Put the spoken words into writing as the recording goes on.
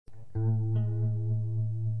Hey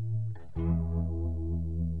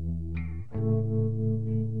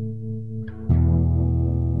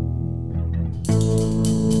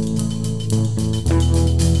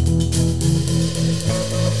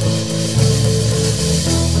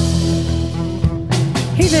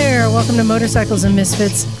there, welcome to Motorcycles and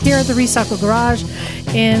Misfits here at the Recycle Garage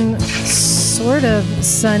in sort of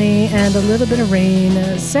sunny and a little bit of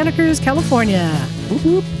rain, Santa Cruz, California. Whoop,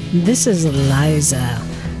 whoop. This is Liza.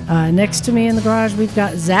 Next to me in the garage, we've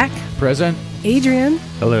got Zach. Present. Adrian.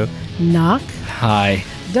 Hello. Knock. Hi.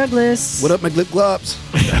 Douglas. What up, my glip glops?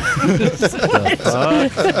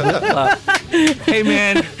 Hey,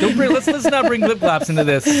 man, let's not bring lip glops into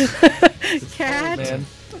this. Cat. Oh, man.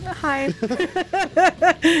 Hi.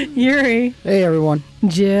 Yuri. Hey, everyone.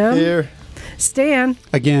 Jim. Here. Stan.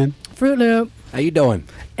 Again. Fruit Loop. How you doing?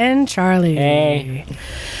 And Charlie. Hey.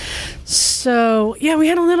 So, yeah, we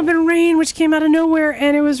had a little bit of rain, which came out of nowhere,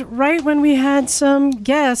 and it was right when we had some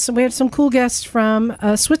guests. We had some cool guests from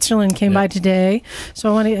Switzerland came by today. So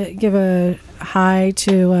I want to give a hi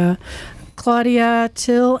to Claudia,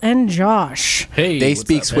 Till, and Josh. Hey. They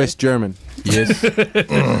speak Swiss German. Yes.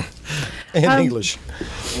 And English.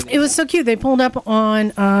 It was so cute. They pulled up on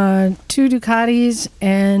 2 Ducatis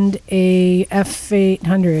and a F800,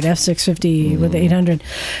 F650 with the 800.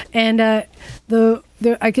 And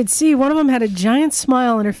I could see one of them had a giant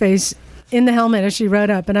smile on her face in the helmet as she rode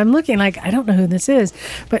up. And I'm looking like, I don't know who this is,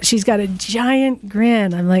 but she's got a giant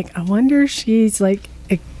grin. I'm like, I wonder if she's like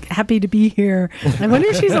happy to be here. I wonder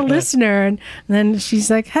if she's a listener. And then she's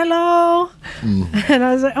like, hello. And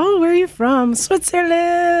I was like, oh, where are you from?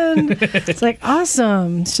 Switzerland. It's like,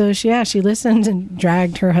 awesome. So she listened and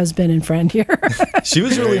dragged her husband and friend here. She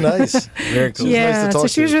was really nice. Very cool. Yeah, nice to talk so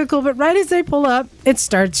she was to. really cool. But right as they pull up, it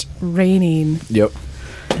starts raining. Yep.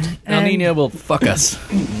 El Nino will fuck us.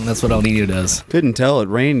 That's what El Nino does. Couldn't tell. It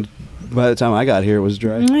rained by the time I got here. It was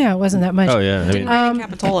dry. Yeah, it wasn't that much. Oh, yeah. I mean,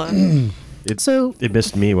 Capitola. it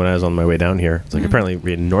missed me when I was on my way down here. It's like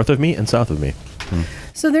apparently north of me and south of me.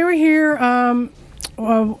 So they were here.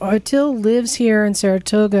 Till lives here in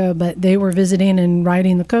Saratoga, but they were visiting and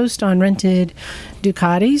riding the coast on rented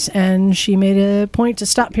Ducatis, and she made a point to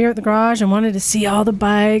stop here at the garage and wanted to see all the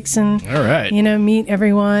bikes and All right. meet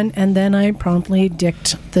everyone. And then I promptly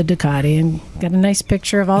dicked the Ducati and got a nice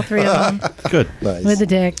picture of all three of them Good. Nice. with the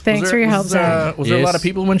dick. Thanks for your help, Zach. Was there a lot Yes. of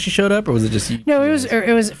people when she showed up, or was it just you? No, it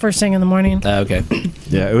was first thing in the morning. Okay.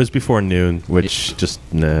 Yeah, it was before noon, which just,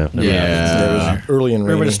 nah. never happened. Yeah, it was early and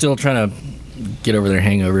rainy. Everybody's still trying to get over their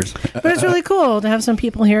hangovers. But it's really cool to have some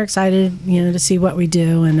people here excited, to see what we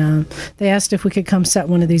do. And they asked if we could come set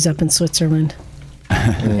one of these up in Switzerland.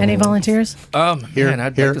 Any volunteers? Man,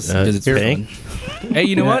 I'd like to visit paying? Switzerland. Hey,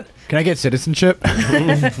 you know what? Can I get citizenship?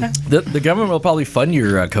 The government will probably fund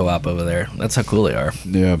your co-op over there. That's how cool they are.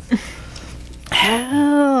 Yeah.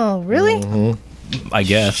 Oh, really? I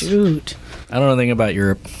guess. Shoot. I don't know anything about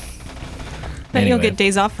Europe. Then Anyway. you'll get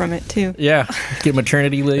days off from it, too. Yeah, get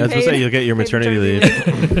maternity leave. I was going to say, you'll get your maternity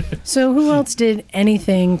leave. So who else did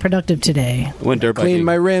anything productive today? Went dirt biking. Clean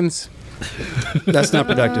my rims. That's not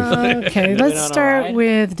productive. Okay, let's start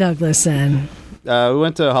with Douglas then. We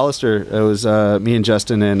went to Hollister. It was me and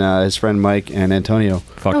Justin and his friend Mike and Antonio.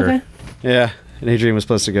 Fucker. Okay. Yeah, and Adrian was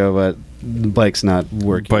supposed to go, but the bike's not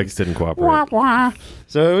working. Bikes didn't cooperate.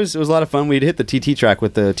 So it was a lot of fun. We'd hit the TT track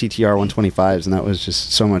with the TTR 125s, and that was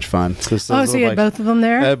just so much fun. Oh, so you had both of them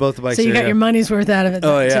there? I had both the bikes So you there, got yeah. your money's worth out of it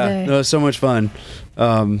Oh, yeah. today. It was so much fun.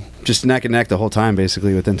 Just neck and neck the whole time,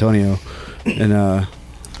 basically, with Antonio. And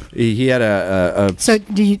he had a So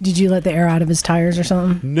did you let the air out of his tires or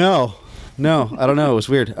something? No, I don't know. It was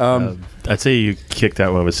weird. I'd say you kicked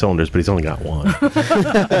out one of his cylinders, but he's only got one.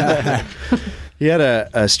 He had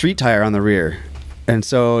a street tire on the rear. And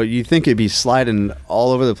so you think it'd be sliding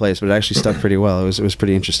all over the place, but it actually stuck pretty well. It was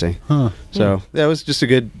pretty interesting. Huh. So yeah, it was just a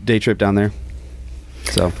good day trip down there.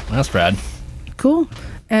 So That's rad. Cool.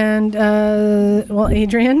 And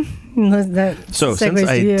Adrian, So since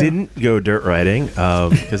I didn't go dirt riding,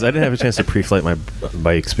 because I didn't have a chance to pre-flight my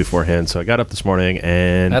bikes beforehand, so I got up this morning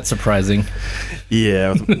and That's surprising.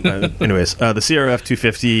 yeah. Anyways, the CRF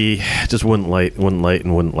 250 just wouldn't light.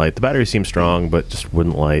 The battery seemed strong, but just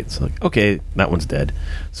wouldn't light. So like, okay, that one's dead.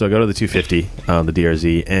 So I go to the 250, the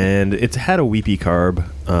DRZ, and it's had a weepy carb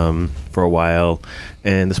for a while,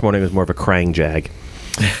 and this morning it was more of a crying jag.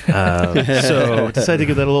 So decided to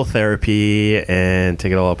give that a little therapy and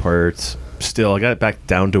take it all apart. Still, I got it back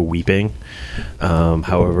down to weeping.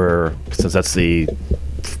 However, since that's the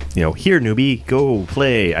here newbie, go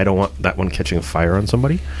play, I don't want that one catching fire on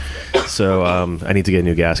somebody. So I need to get a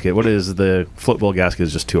new gasket. What is the float bowl gasket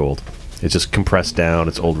is just too old. It's just compressed down.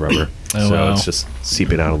 It's old rubber, Oh, so wow. it's just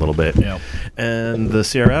seeping out a little bit. Yeah. And the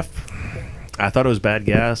CRF, I thought it was bad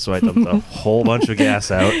gas, so I dumped a whole bunch of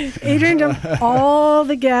gas out. Adrian dumped all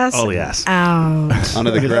the gas All the gas. out.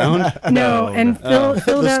 Onto the ground. No, and filled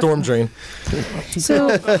The up. storm drain. So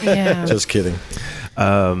yeah, Just kidding.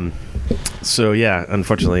 So yeah,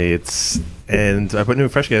 unfortunately, and I put new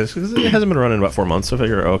fresh gas because it hasn't been running in about 4 months. So I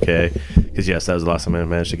figure, okay, because yes, that was the last time I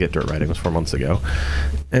managed to get dirt riding was 4 months ago,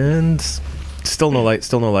 and still no light.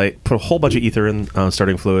 Put a whole bunch of ether in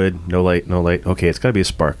starting fluid. No light. Okay, it's got to be a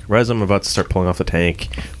spark. Right as I'm about to start pulling off the tank,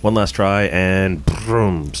 one last try, and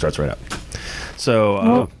boom, starts right up.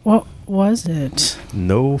 So what was it?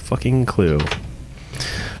 no fucking clue.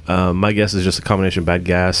 My guess is just a combination of bad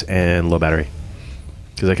gas and low battery.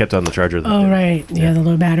 Because I kept on the charger. Oh right, yeah, the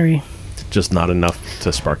low battery. Just not enough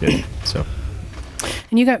to spark it. So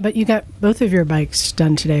And you got both of your bikes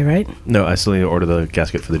done today, right? no, I still need to order the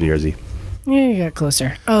gasket for the DRZ. Yeah, you got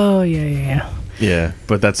closer. Oh yeah. Yeah,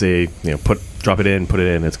 but that's a drop it in, put it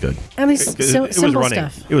in. It's good. At least It was simple running.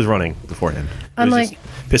 stuff. It was running beforehand. It was Unlike-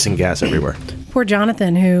 just pissing gas everywhere. Poor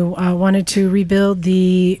Jonathan, who wanted to rebuild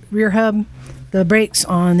the rear hub, the brakes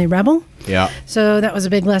on the Rebel. Yeah. So that was a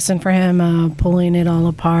big lesson for him, pulling it all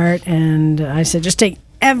apart. And I said, just take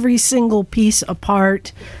every single piece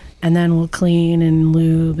apart, and then we'll clean and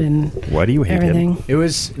lube and Why do you hate everything him? It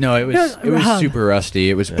was hub. super rusty.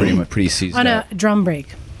 It was pretty seasoned on a up. drum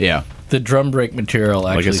brake. Yeah. The drum brake material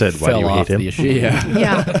Like I actually said, why do fell you hate off him? the issue. Yeah.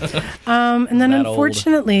 Yeah. And then That old.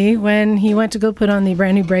 unfortunately, when he went to go put on the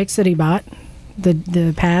brand new brakes that he bought,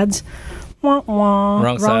 the pads,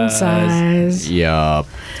 wrong size. Yup.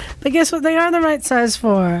 But guess what? They are the right size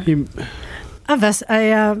for He,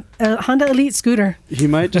 a Honda Elite scooter. he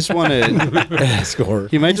might just want to. Score.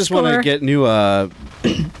 He might just want Score. to get new.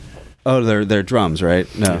 Their drums, right?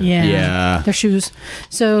 No. Yeah. Yeah. Their shoes.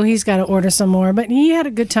 So he's got to order some more. But he had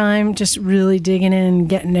a good time just really digging in,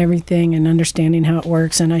 getting everything and understanding how it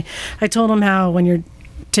works. And I told him how when you're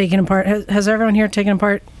taking apart, has everyone here taken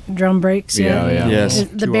apart drum brakes yet? Yeah. Yes.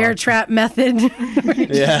 The bear trap method.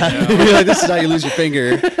 Yeah. You're like, this is how you lose your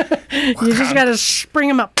finger. You just got to spring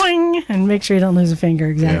them up, boing, and make sure you don't lose a finger.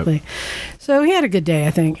 Exactly. So he had a good day,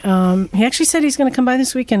 I think. He actually said he's going to come by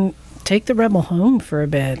this week and take the Rebel home for a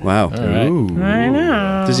bit. Wow. All right. I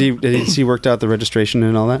know. Did he worked out the registration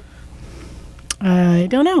and all that? I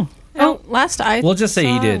don't know. Oh, last I We'll just say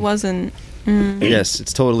he saw did. wasn't. Yes,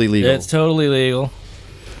 it's totally legal. It's totally legal.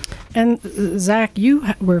 And Zach, you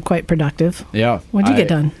were quite productive. Yeah. What'd you get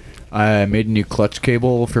done? I made a new clutch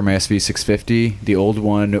cable for my SV650. The old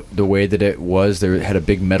one, the way that it was, there had a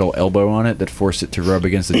big metal elbow on it that forced it to rub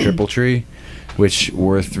against the triple tree, which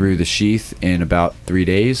wore through the sheath in about 3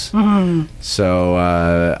 days. So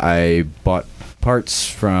I bought parts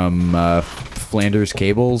from Flanders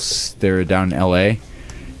Cables. They're down in LA,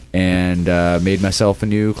 and made myself a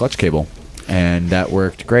new clutch cable, and that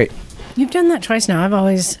worked great. You've done that twice now. I've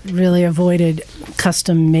always really avoided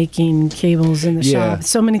custom making cables in the Yeah. shop.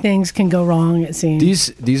 So many things can go wrong, it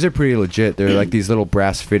seems. These are pretty legit. They're like these little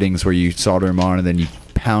brass fittings where you solder them on, and then you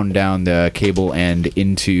pound down the cable end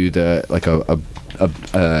into the like a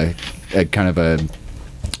kind of a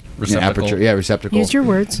Receptacle. aperture. Yeah, receptacle. Use your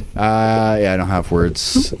words. Yeah, I don't have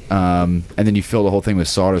words. And then you fill the whole thing with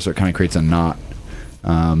solder, so it kind of creates a knot.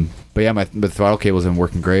 But yeah, the throttle cable's been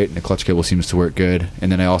working great, and the clutch cable seems to work good. And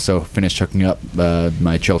then I also finished hooking up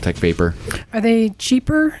my Trailtech Vapor. Are they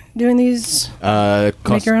cheaper doing these?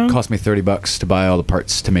 Cost your own? me $30 to buy all the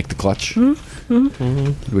parts to make the clutch,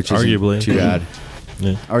 which is Arguably. too bad.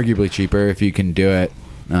 Yeah. Arguably cheaper if you can do it.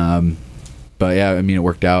 But yeah, I mean, it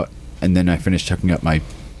worked out. And then I finished hooking up my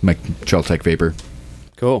Trailtech Vapor.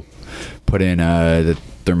 Cool. Put in the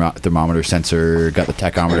thermometer sensor, got the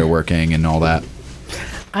tachometer working, and all that.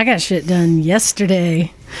 I got shit done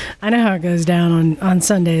yesterday. I know how it goes down on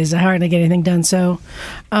Sundays. I hardly get anything done. So,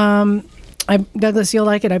 Douglas, you'll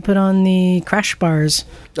like it. I put on the crash bars.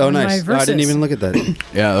 Oh, on my nice. Oh, I didn't Versys even look at that.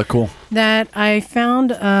 Yeah, they're cool. That I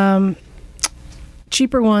found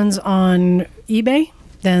cheaper ones on eBay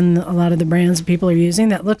than a lot of the brands people are using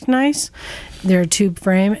that looked nice. They're a tube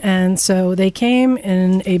frame, and so they came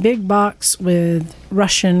in a big box with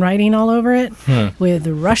Russian writing all over it with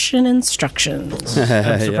Russian instructions.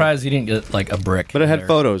 I'm surprised you didn't get like a brick. But it had there.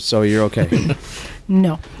 photos, so you're okay.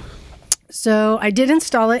 No. So I did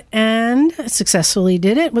install it and successfully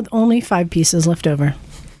did it with only 5 pieces left over.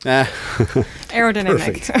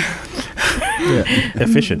 Aerodynamic.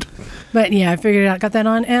 Efficient. But yeah, I figured it out, got that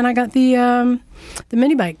on, and I got the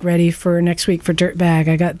mini bike ready for next week for dirt bag.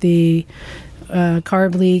 I got the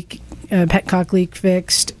carb leak, petcock leak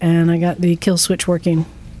fixed, and I got the kill switch working.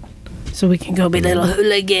 so we can go be little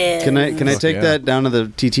hooligans. Can I take that down to the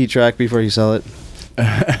TT track before you sell it?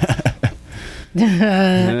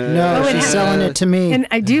 No, she's selling it to me. And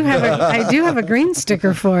I do have a green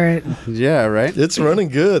sticker for it. Yeah, right. It's running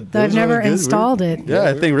good. Though I've never installed it.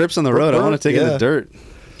 Yeah, that thing rips on the road. I want to take it in the dirt.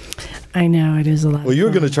 I know it is a lot. Well, you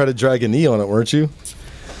were going to try to drag a knee on it, weren't you?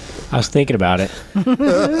 I was thinking about it.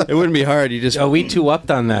 It wouldn't be hard. You just we two-upped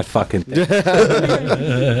on that fucking thing.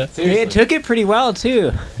 It took it pretty well,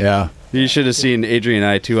 too. Yeah. You should have seen Adrian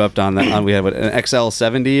and I two-upped on that. We had an XL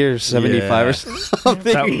 70 or 75 or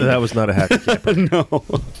something. That was not a happy camper. No.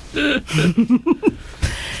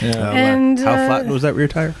 And How flat was that rear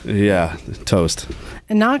tire? Yeah, toast.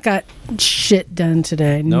 and not got shit done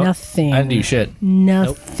today. Nope. Nothing. I didn't do shit.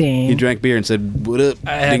 Nothing. He drank beer and said, "What up,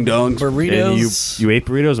 I had ding dongs?" burritos. And you ate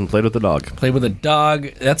burritos and played with the dog. Played with a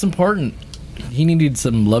dog. That's important. He needed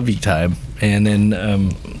some lovey time, and then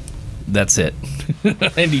that's it.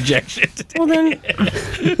 And ejection. Well then,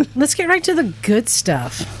 let's get right to the good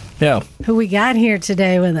stuff. Yeah. Who we got here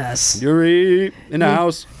today with us? Yuri in the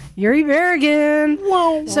house. Yuri Berrigan.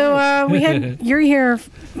 Whoa. So we had Yuri here.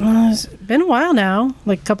 It's been a while now,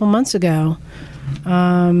 like a couple months ago.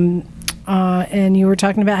 And you were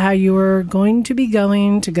talking about how you were going to be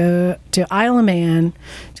going to go to Isle of Man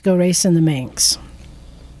to go race in the Manx.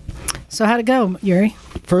 So how'd it go, Yuri?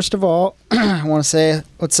 First of all, I want to say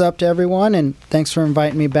what's up to everyone, and thanks for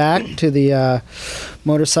inviting me back to the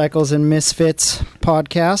Motorcycles and Misfits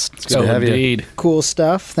podcast. It's good to have you. Indeed. Cool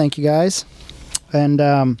stuff. Thank you, guys. And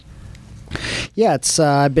yeah, it's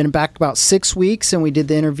I've been back about 6 weeks, and we did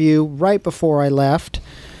the interview right before I left.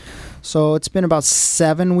 So it's been about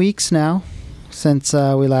 7 weeks now since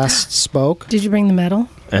we last spoke. Did you bring the medal?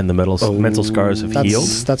 And the mental scars have healed.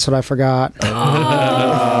 That's what I forgot.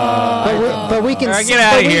 But we can. All right, get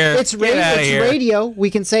outta here. It's, Get outta it's here. radio. We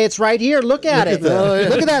can say it's right here. Look at it.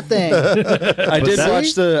 Look at that thing. I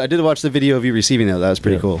did watch the video of you receiving that. That was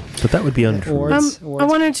pretty cool. But that would be untrue. Awards. I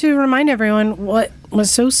wanted to remind everyone what was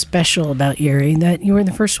so special about Yuri, that you were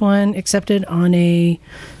the first one accepted on a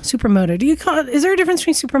supermoto. Do you call it? Is there a difference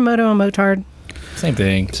between supermoto and motard? Same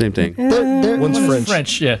thing. Same thing. One's French.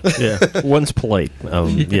 French, yeah. Yeah, one's polite.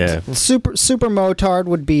 Yeah, Super motard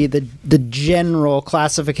would be the general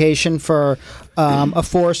classification for a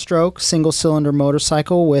 4-stroke single cylinder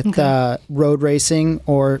motorcycle with road racing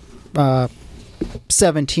or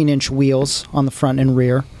 17-inch wheels on the front and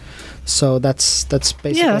rear. So that's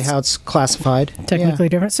basically how it's classified. Technically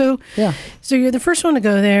different. So Yeah. So you're the first one to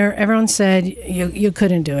go there. Everyone said you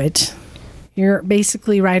couldn't do it. You're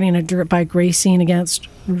basically riding a dirt bike racing against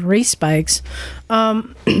race bikes.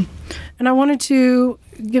 And I wanted to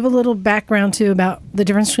give a little background too about the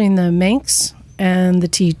difference between the Manx and the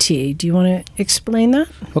TT. Do you want to explain that?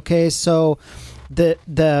 Okay, so the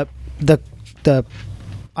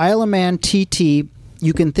Isle of Man TT,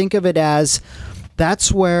 you can think of it as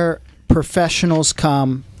that's where professionals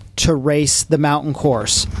come to race the mountain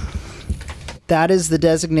course. That is the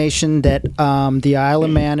designation that the Isle of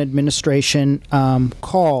Man administration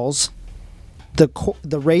calls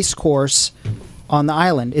the race course on the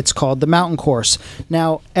island. It's called the mountain course.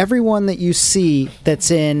 Now, everyone that you see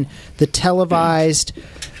that's in the televised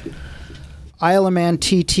Isle of Man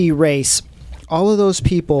TT race, all of those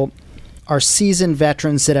people are seasoned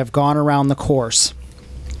veterans that have gone around the course.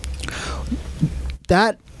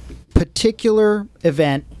 That particular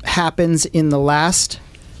event happens in the last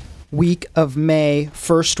week of May,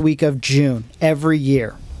 first week of June, every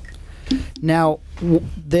year. Now,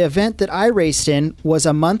 the event that I raced in was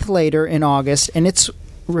a month later in August, and it's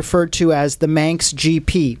referred to as the Manx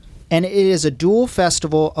GP. And it is a dual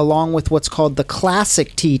festival along with what's called the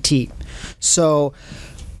Classic TT. So,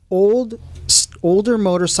 older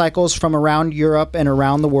motorcycles from around Europe and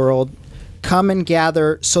around the world come and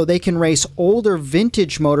gather so they can race older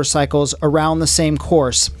vintage motorcycles around the same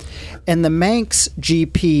course. And the Manx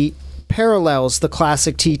GP parallels the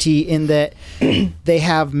Classic TT in that they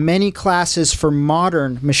have many classes for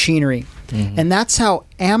modern machinery. Mm-hmm. And that's how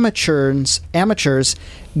amateurs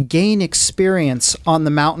gain experience on the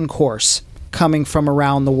mountain course coming from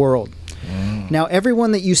around the world. Now,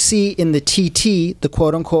 everyone that you see in the TT, the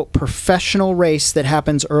quote-unquote professional race that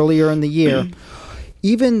happens earlier in the year,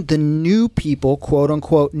 even the new people,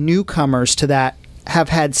 quote-unquote newcomers to that, have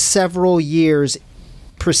had several years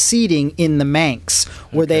proceeding in the Manx,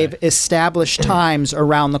 where they've established times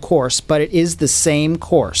around the course, but it is the same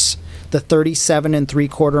course, the 37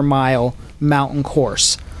 3/4 mile mountain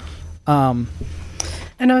course. And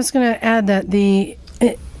I was going to add that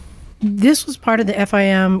this was part of the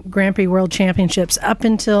FIM Grand Prix World Championships up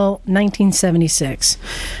until 1976,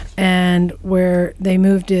 and where they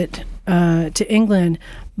moved it to England.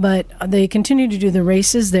 but they continue to do the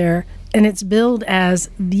races there, and it's billed as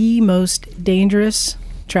the most dangerous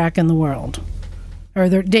track in the world, or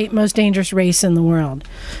the most dangerous race in the world.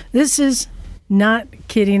 This is not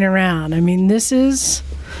kidding around. I mean, this is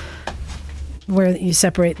where you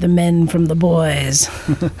separate the men from the boys.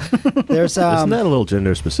 There's Isn't that a little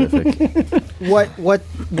gender specific? what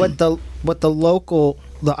the local,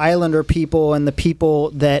 the Islander people and the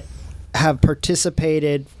people that have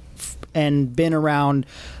participated and been around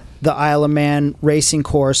the Isle of Man racing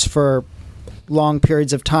course for long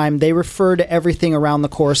periods of time, they refer to everything around the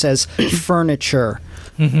course as furniture.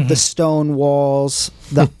 The stone walls,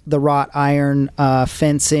 the wrought iron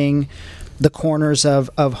fencing, the corners of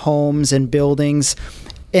homes and buildings.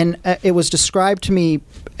 And it was described to me,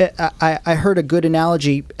 I heard a good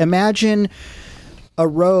analogy. Imagine a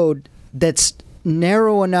road that's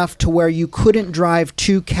narrow enough to where you couldn't drive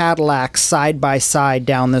two Cadillacs side by side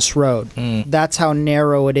down this road. That's how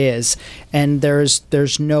narrow it is, and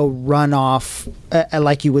there's no runoff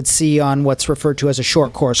like you would see on what's referred to as a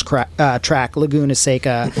short course track, Laguna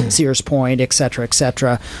Seca, Sears Point, etc.,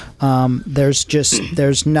 etc.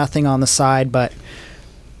 There's nothing on the side but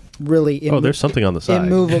really there's something on the side.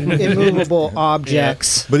 immovable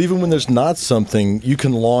objects. But even when there's not something, you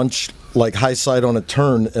can launch like high side on a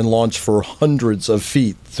turn and launch for hundreds of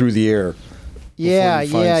feet through the air. Yeah,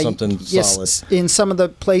 before you find something yes, solid. in some of the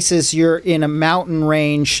places you're in a mountain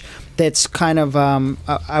range that's kind of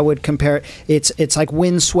I would compare it's like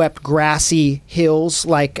windswept grassy hills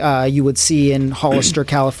like you would see in Hollister,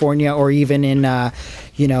 California, or even in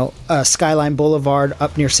Skyline Boulevard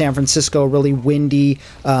up near San Francisco, really windy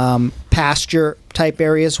pasture type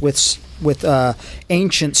areas with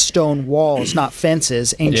ancient stone walls, not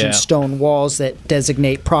fences, ancient stone walls that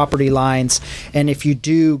designate property lines. And if you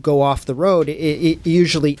do go off the road, it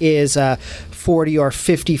usually is a 40 or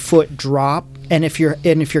 50 foot drop. And if you're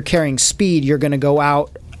carrying speed, you're going to go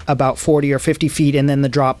out about 40 or 50 feet, and then the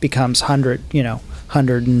drop becomes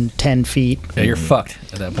 110 feet. Yeah, you're fucked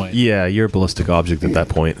at that point. Yeah, you're a ballistic object at that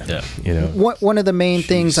point. Yeah. One of the main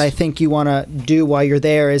things I think you want to do while you're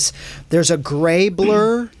there is there's a gray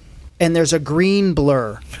blur and there's a green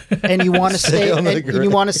blur, and you want to stay on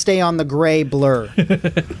the gray blur.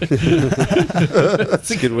 That's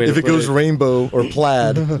a good way. If it goes rainbow or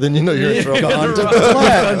plaid, then you know you're in trouble. Gone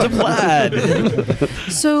to plaid.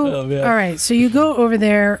 So, all right. So you go over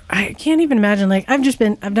there. I can't even imagine. Like I've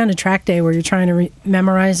done a track day where you're trying to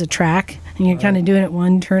memorize a track, and you're kind of doing it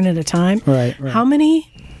one turn at a time. Right. How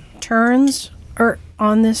many turns are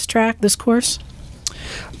on this track, this course?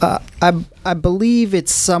 I believe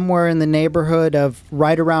it's somewhere in the neighborhood of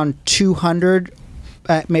right around 200,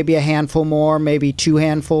 maybe a handful more, maybe two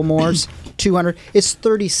handful more. 200. It's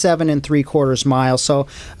 37 3/4 miles. So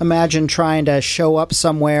imagine trying to show up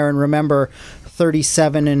somewhere and remember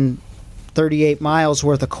 37 and 38 miles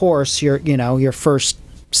worth of course. Your first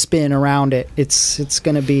spin around it. It's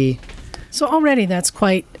going to be. So already that's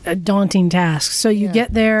quite a daunting task. So you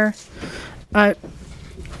get there.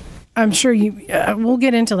 I'm sure we'll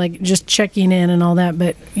get into like just checking in and all that,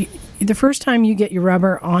 but the first time you get your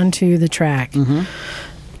rubber onto the track,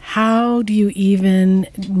 how do you even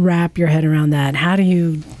wrap your head around that? How do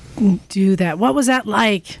you do that? What was that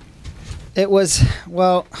like? It was,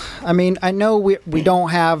 well, I mean, I know we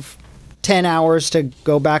don't have 10 hours to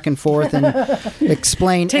go back and forth and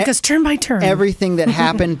explain. Take us turn by turn. Everything that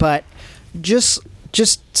happened, but just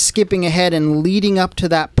skipping ahead and leading up to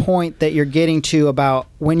that point that you're getting to about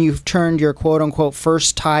when you've turned your quote-unquote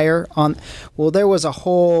first tire on. Well, there was a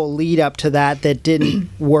whole lead up to that didn't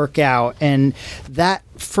work out, and that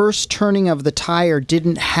first turning of the tire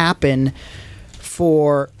didn't happen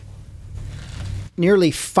for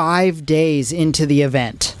nearly 5 days into the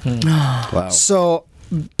event. Wow. So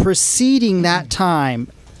preceding that time,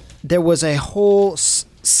 there was a whole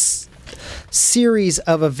series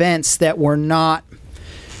of events that were not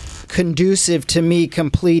conducive to me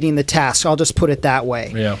completing the task. I'll just put it that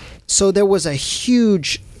way. Yeah. So there was a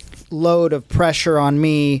huge load of pressure on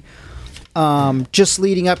me just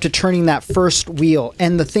leading up to turning that first wheel.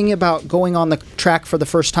 And the thing about going on the track for the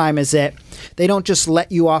first time is that they don't just let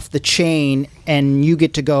you off the chain and you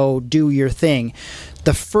get to go do your thing.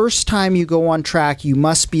 The first time you go on track, you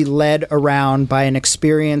must be led around by an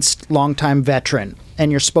experienced, longtime veteran. And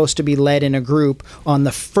you're supposed to be led in a group on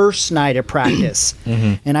the first night of practice.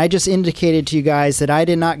 And I just indicated to you guys that I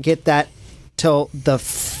did not get that till the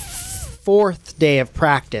fourth day of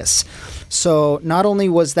practice. So not only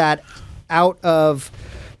was that out of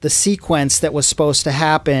the sequence that was supposed to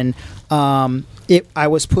happen, I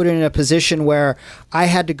was put in a position where I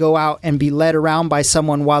had to go out and be led around by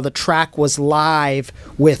someone while the track was live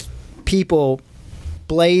with people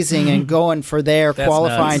blazing and going for their That's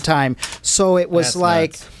qualifying nuts. time. So it was That's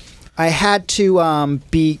like nuts. I had to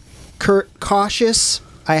be cautious.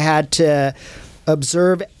 I had to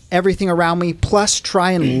observe everything around me, plus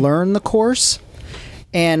try and learn the course.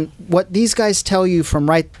 And what these guys tell you from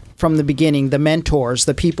right from the beginning, the mentors,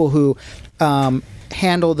 the people who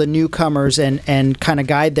handle the newcomers and kind of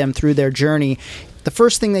guide them through their journey, the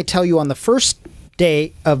first thing they tell you on the first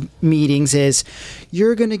day of meetings is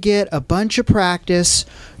you're going to get a bunch of practice.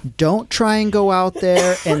 Don't try and go out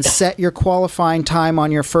there and set your qualifying time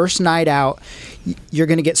on your first night out. You're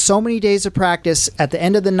going to get so many days of practice at the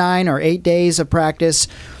end of the 9 or 8 days of practice.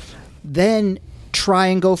 Then try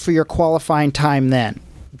and go for your qualifying time then.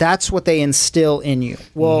 That's what they instill in you.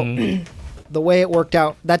 Well, the way it worked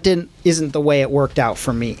out, isn't the way it worked out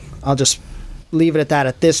for me. I'll just leave it at that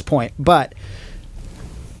at this point. But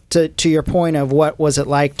to your point of what was it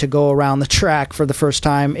like to go around the track for the first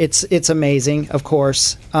time, it's amazing, of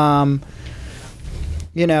course. You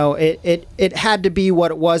know, it had to be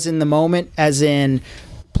what it was in the moment, as in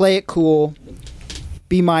play it cool,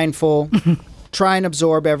 be mindful, try and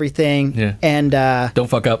absorb everything, and Don't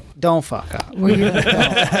fuck up. don't fuck up.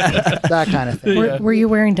 That kind of thing. Were you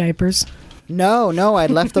wearing diapers? No, I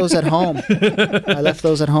left those at home. I left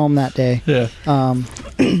those at home that day. Yeah.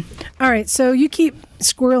 All right, so you keep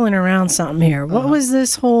squirreling around something here. What was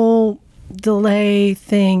this whole delay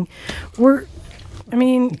thing?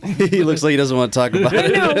 He looks like he doesn't want to talk about I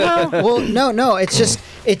it. know. Well, No. It's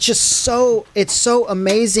just so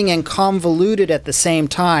amazing and convoluted at the same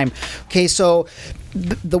time. Okay, so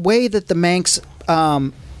the way that the Manx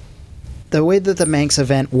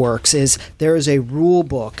event works is there is a rule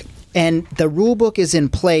book. And the rule book is in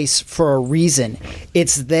place for a reason.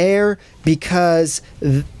 It's there because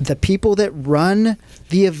the people that run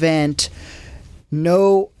the event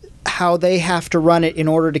know how they have to run it in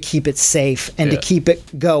order to keep it safe and to keep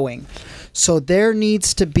it going. So there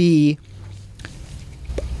needs to be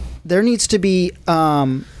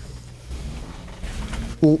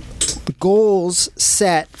goals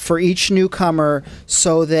set for each newcomer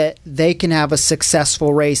so that they can have a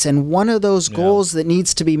successful race. And one of those goals that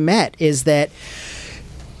needs to be met is that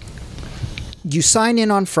you sign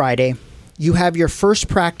in on Friday, you have your first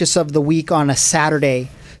practice of the week on a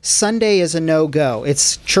Saturday. Sunday is a no-go.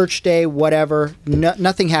 It's church day, whatever.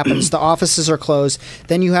 Nothing happens. The offices are closed.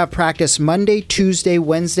 Then you have practice Monday, Tuesday,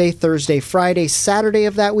 Wednesday, Thursday, Friday, Saturday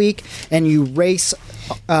of that week, and you race.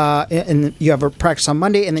 And you have a practice on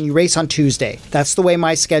Monday, and then you race on Tuesday. That's the way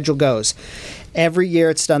my schedule goes. Every year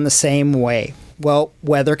it's done the same way. Well,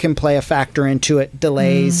 weather can play a factor into it.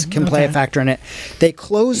 Delays can play a factor in it. They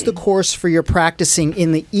close the course for your practicing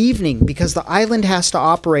in the evening because the island has to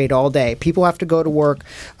operate all day. People have to go to work.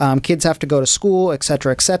 Kids have to go to school, et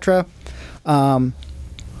cetera, et cetera.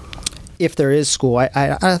 If there is school.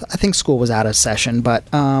 I think school was out of session, but...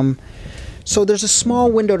 So there's a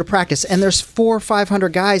small window to practice, and there's 400 or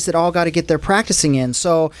 500 guys that all got to get their practicing in.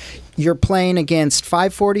 So you're playing against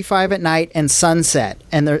 5:45 at night and sunset,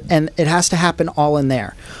 and it has to happen all in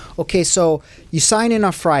there. Okay, so you sign in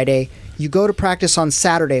on Friday. You go to practice on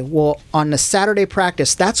Saturday. Well, on the Saturday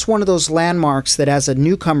practice, that's one of those landmarks that as a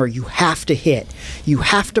newcomer you have to hit. You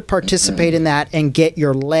have to participate in that and get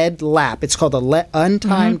your lead lap. It's called a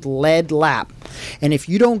untimed lead lap. And if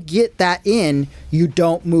you don't get that in, you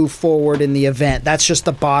don't move forward in the event. That's just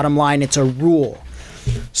the bottom line. It's a rule.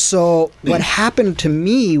 So what happened to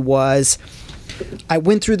me was I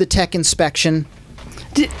went through the tech inspection.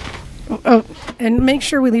 And make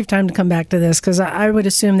sure we leave time to come back to this, because I would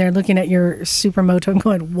assume they're looking at your supermoto and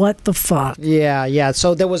going, what the fuck? Yeah.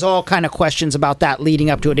 So there was all kind of questions about that leading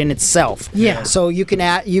up to it in itself. Yeah. So you can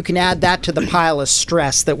add that to the pile of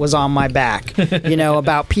stress that was on my back,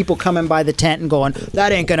 about people coming by the tent and going,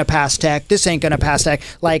 that ain't gonna pass tech, this ain't gonna pass tech,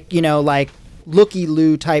 like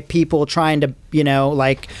looky-loo type people trying to, Beat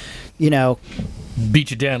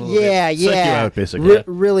you down a little bit. Yeah. Psych you out, basically.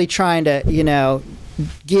 Really trying to,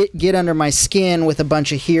 get under my skin with a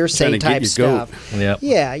bunch of hearsay Trying to get type your stuff. Yep.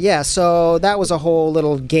 Yeah. So that was a whole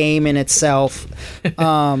little game in itself.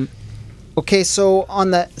 Okay, so on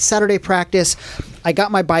the Saturday practice, I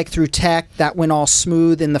got my bike through tech. That went all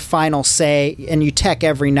smooth in the final say, and you tech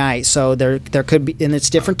every night. So there could be, and it's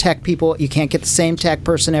different tech people. You can't get the same tech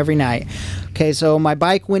person every night. Okay, so my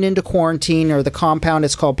bike went into quarantine, or the compound.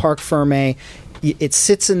 It's called Parc Ferme. It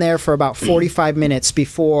sits in there for about 45 minutes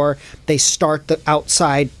before they start the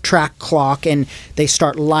outside track clock and they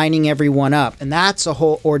start lining everyone up. And that's a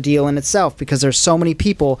whole ordeal in itself because there's so many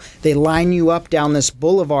people. They line you up down this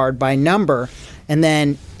boulevard by number, and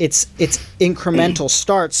then it's incremental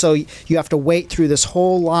start. So you have to wait through this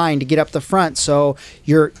whole line to get up the front. So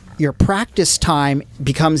you're your practice time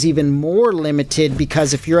becomes even more limited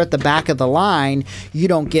because if you're at the back of the line, you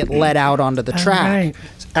don't get let out onto the track. right.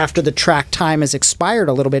 After the track time has expired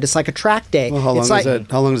a little bit, it's like a track day. Well, how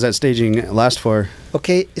long does that staging last for?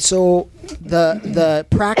 Okay, so the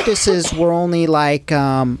practices were only like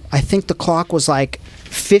I think the clock was like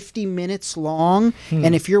 50 minutes long,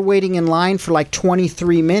 and if you're waiting in line for like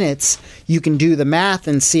 23 minutes, you can do the math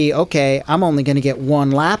and see, okay, I'm only going to get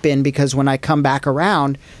one lap in because when I come back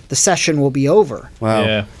around, the session will be over. Wow.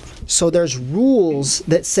 Yeah. So there's rules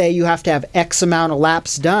that say you have to have X amount of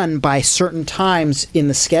laps done by certain times in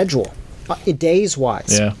the schedule, days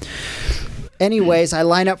wise. Yeah. Anyways, I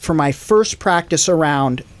line up for my first practice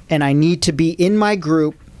around, and I need to be in my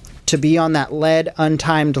group to be on that lead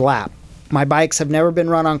untimed lap. My bikes have never been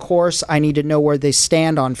run on course. I need to know where they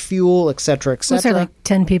stand on fuel, et cetera, et Was there cetera. like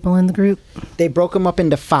 10 people in the group? They broke them up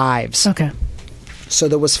into fives. Okay. So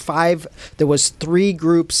there was 3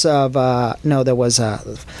 groups of, there was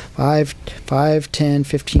 5, 10,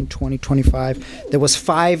 15, 20, 25. There was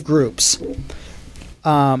 5 groups.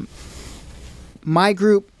 My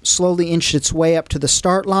group slowly inched its way up to the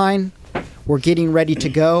start line. We're getting ready to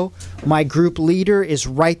go. My group leader is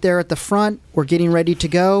right there at the front. We're getting ready to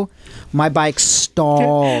go. My bike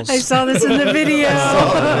stalls. I saw this in the video.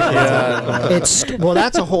 Well,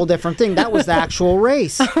 that's a whole different thing. That was the actual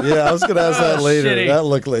race. Yeah, I was going to ask that later. shitty. That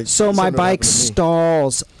looked like So my something bike happened to me.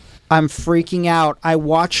 stalls. I'm freaking out. I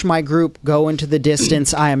watch my group go into the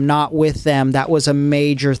distance. I am not with them. That was a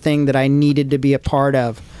major thing that I needed to be a part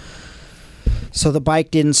of. So the bike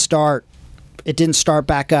didn't start. It didn't start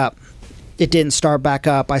back up.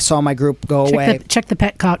 I saw my group go away. Check the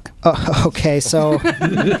petcock. Okay, so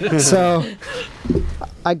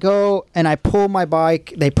I go and I pull my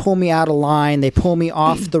bike. They pull me out of line. They pull me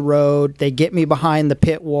off the road. They get me behind the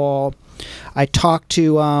pit wall. I talk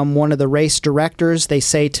to one of the race directors. They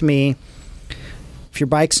say to me, if your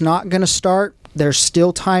bike's not going to start, there's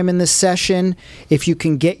still time in this session. If you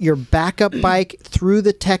can get your backup bike through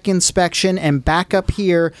the tech inspection and back up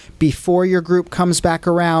here before your group comes back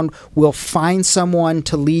around, we'll find someone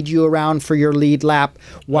to lead you around for your lead lap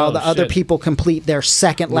while Oh, the other shit. people complete their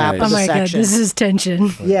second lap Nice. Oh of the my God, section. this is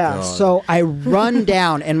tension. Yeah, so I run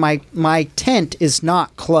down, and my tent is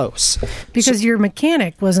not close. Because your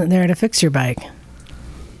mechanic wasn't there to fix your bike.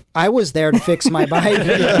 I was there to fix my bike.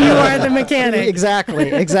 You are the mechanic.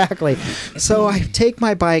 Exactly. So I take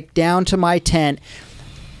my bike down to my tent,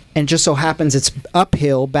 and just so happens it's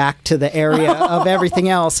uphill back to the area of everything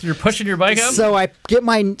else. You're pushing your bike up? So I get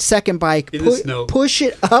my second bike, push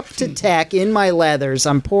it up to tech in my leathers.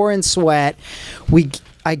 I'm pouring sweat.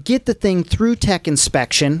 I get the thing through tech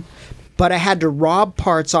inspection, but I had to rob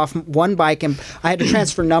parts off one bike, and I had to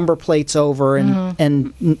transfer number plates over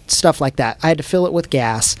and stuff like that. I had to fill it with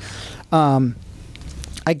gas. I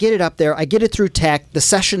get it up there. I get it through tech. The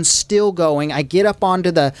session's still going. I get up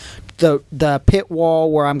onto the pit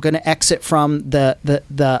wall where I'm going to exit from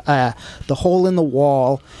the hole in the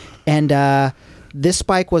wall, and this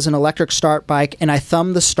bike was an electric start bike, and I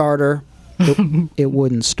thumbed the starter. It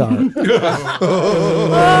wouldn't start. Did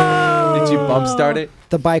you bump start it?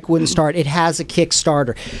 The bike wouldn't start. It has a kick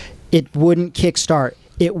starter. It wouldn't kick start.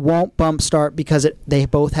 It won't bump start because they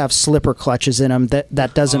both have slipper clutches in them.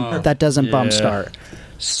 That doesn't bump start.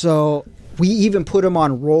 So we even put them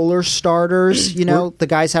on roller starters. You know, the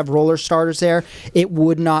guys have roller starters there. It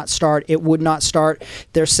would not start.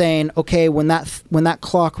 They're saying, okay, when that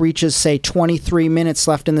clock reaches, say, 23 minutes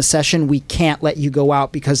left in the session, we can't let you go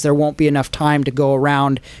out because there won't be enough time to go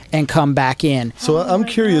around and come back in. So I'm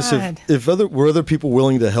curious God. if were other people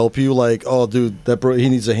willing to help you, like, oh, dude, that bro, he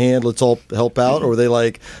needs a hand, let's all help out, or were they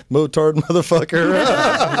like, motard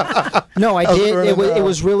motherfucker? No, I did. It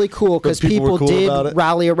was really cool because But people were people cool did about it?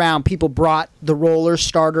 rally around. People brought the roller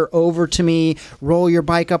starter over to me. Roll your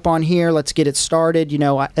bike up on here. Let's get it started. You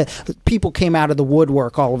know, people came out of the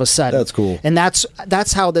woodwork all of a sudden. That's cool. And that's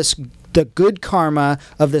how the good karma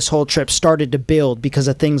of this whole trip started to build because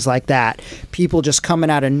of things like that. People just coming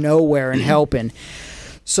out of nowhere and helping.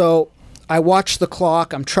 So I watched the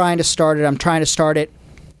clock. I'm trying to start it.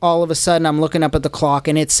 All of a sudden, I'm looking up at the clock,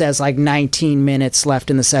 and it says like 19 minutes left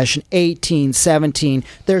in the session, 18, 17.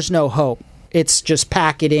 There's no hope. It's just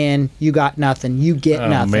pack it in. You got nothing. You get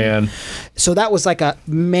nothing. Oh, man. So that was like a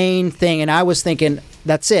main thing, and I was thinking,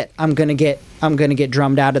 that's it. I'm gonna get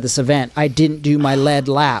drummed out of this event. I didn't do my lead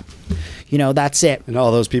lap. You know, that's it. And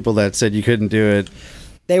all those people that said you couldn't do it,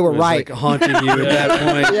 They were was right. like haunting you at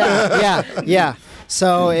that point. Yeah.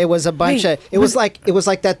 So it was a bunch Wait, of. It was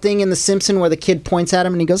like that thing in The Simpsons where the kid points at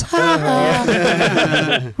him and he goes, "Ha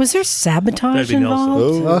ha." Was there sabotage That'd be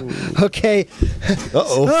Nelson. involved? Okay.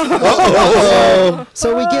 Uh-oh.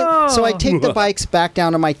 So I take the bikes back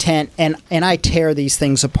down to my tent and I tear these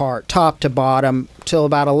things apart, top to bottom, till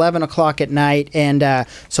about 11 o'clock at night. And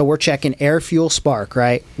so we're checking air, fuel, spark,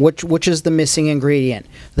 right? Which is the missing ingredient?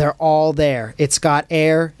 They're all there. It's got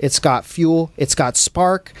air, it's got fuel, it's got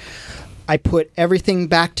spark. I put everything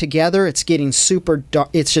back together. It's getting super dark.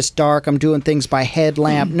 It's just dark. I'm doing things by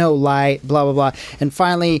headlamp, no light, blah, blah, blah. And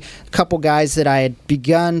finally, a couple guys that I had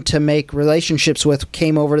begun to make relationships with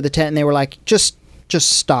came over to the tent and they were like, just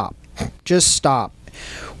stop. Just stop.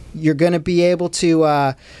 You're going to be able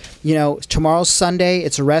to, tomorrow's Sunday.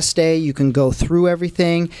 It's a rest day. You can go through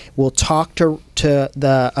everything. We'll talk to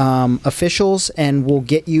the officials and we'll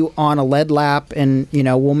get you on a lead lap and,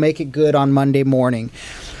 we'll make it good on Monday morning.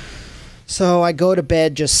 So I go to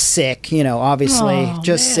bed just sick, obviously,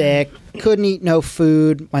 sick. Couldn't eat no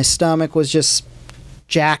food. My stomach was just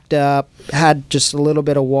jacked up. Had just a little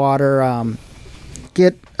bit of water.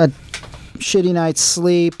 Get a shitty night's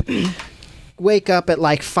sleep. Wake up at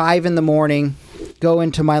like 5 a.m. Go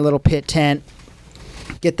into my little pit tent.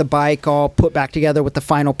 Get the bike all put back together with the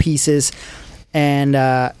final pieces. And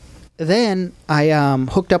then I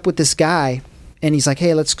hooked up with this guy. And he's like,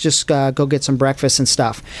 hey, let's just go get some breakfast and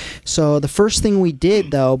stuff. So the first thing we did,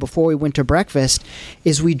 though, before we went to breakfast,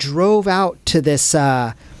 is we drove out to this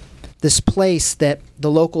place that the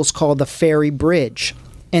locals call the Ferry Bridge.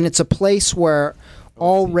 And it's a place where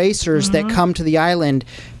all racers that come to the island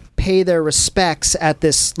pay their respects at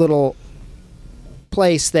this little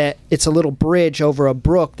place that it's a little bridge over a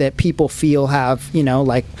brook that people feel have,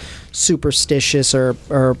 like superstitious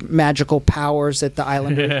or magical powers that the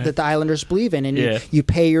islanders believe in, and you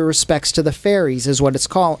pay your respects to the fairies is what it's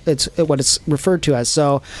called. It's what it's referred to as.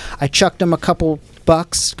 So I chucked them a couple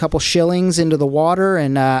bucks, couple shillings into the water,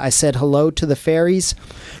 and I said hello to the fairies.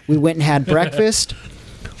 We went and had breakfast.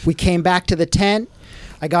 We came back to the tent.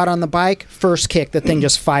 I got on the bike. First kick, the thing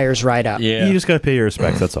just fires right up. Yeah. You just got to pay your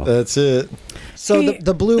respects. That's all. That's it. So Hey.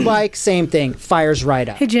 the blue bike, same thing, fires right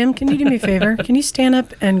up. Hey, Jim, can you do me a favor? Can you stand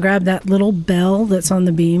up and grab that little bell that's on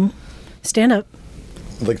the beam? Stand up.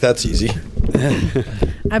 Like, that's easy.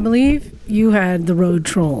 I believe you had the road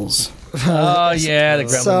trolls. Oh yeah, the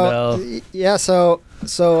Gremlin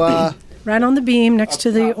bell. Right on the beam next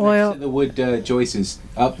to the oil. Next to the wood joists.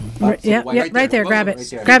 Up. Right there. Grab it. Right there.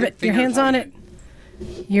 Grab it. Your hands on it.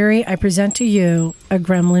 Yuri, I present to you a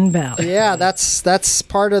gremlin bell. Yeah, that's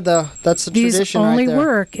part of that's the These tradition only right there.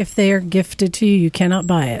 work if they are gifted to you. You cannot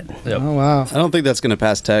buy it. Oh wow. I don't think that's going to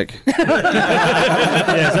pass tech.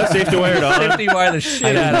 Yeah, is that safe to wear it on? Safety wire the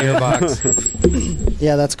shit out of it.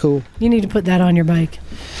 Yeah, that's cool. You need to put that on your bike.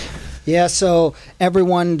 Yeah, so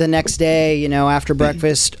everyone the next day, after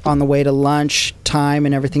breakfast on the way to lunch time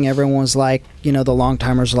and everything, everyone was like, the long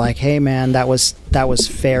timers were like, hey man, that was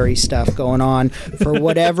fairy stuff going on. For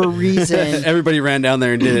whatever reason, Everybody ran down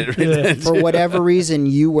there and did it. Right then. for whatever reason,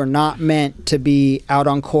 you were not meant to be out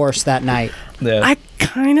on course that night. Yeah. I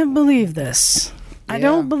kind of believe this. I Yeah.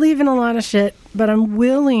 don't believe in a lot of shit, but I'm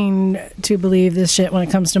willing to believe this shit when it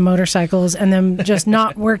comes to motorcycles and them just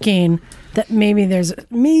not working. That maybe there's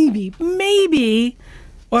maybe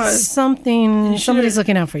somebody's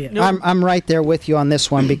looking out for you. I'm right there with you on this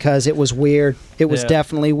one because it was weird. It was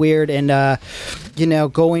definitely weird, and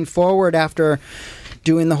going forward after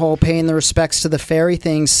doing the whole paying the respects to the fairy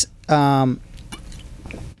things,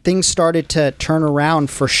 things started to turn around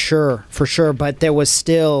for sure. But there was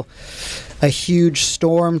still a huge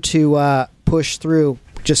storm to push through.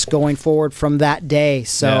 Just going forward from that day,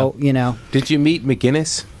 so Did you meet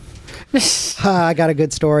McGinnis? I got a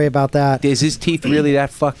good story about that. Is his teeth really that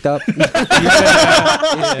fucked up? This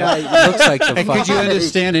guy looks like the And could you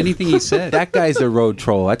understand anything he said? That guy's a road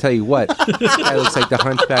troll. I tell you what. This guy looks like the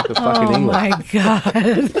hunchback of fucking Oh England. my god!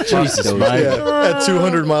 Jesus, Mike. Yeah, at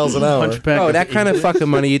 200 miles an hour. Bro, that kind of fucking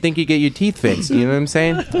money, you think you get your teeth fixed. You know what I'm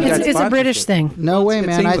saying? It's a British thing. No way, It's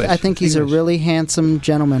man. English. I think he's a really handsome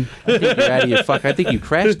gentleman. I think you're out of your fuck. I think you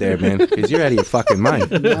crashed there, man, because you're out of your fucking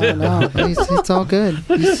mind. No, it's all good.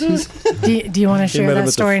 He's Do you want to share met him that at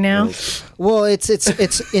the story now? well, it's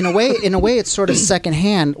in a way it's sort of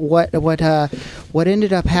secondhand. What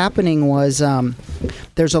ended up happening was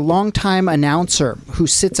there's a longtime announcer who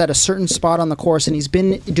sits at a certain spot on the course, and he's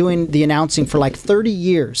been doing the announcing for like 30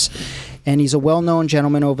 years, and he's a well-known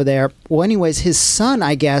gentleman over there. Well, anyways, his son,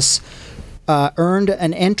 I guess, earned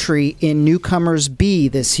an entry in Newcomers B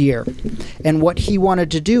this year. And what he wanted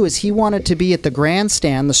to do is he wanted to be at the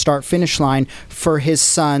grandstand, the start-finish line, for his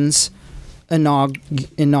son's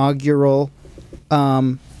inaugural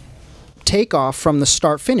takeoff from the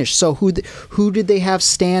start finish. So who did they have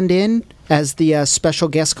stand in as the special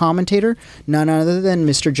guest commentator? None other than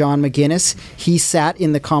Mr. John McGinnis. He sat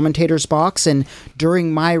in the commentator's box, and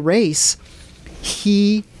during my race,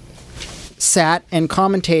 he sat and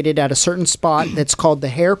commentated at a certain spot that's called the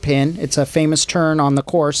hairpin. It's a famous turn on the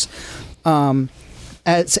course.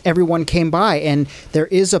 As everyone came by, and there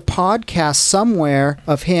is a podcast somewhere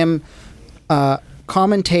of him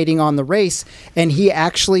commentating on the race, and he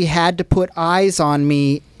actually had to put eyes on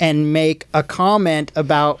me and make a comment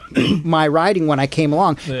about my riding when I came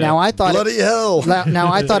along. Yeah. Now I thought Bloody hell.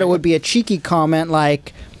 Now I thought it would be a cheeky comment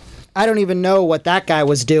like, I don't even know what that guy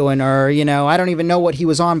was doing, or, I don't even know what he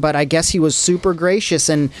was on, but I guess he was super gracious,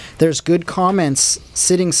 and there's good comments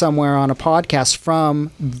sitting somewhere on a podcast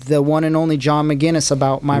from the one and only John McGinnis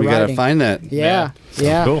about my We riding. gotta find that. Yeah.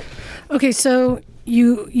 Cool. Okay, so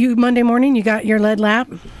you Monday morning, you got your lead lap?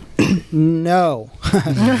 No.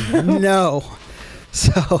 No.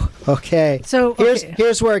 So, okay. So, okay.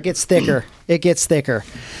 Here's where it gets thicker. It gets thicker.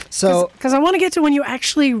 So, Because I want to get to when you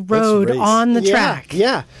actually rode race. on the yeah, track.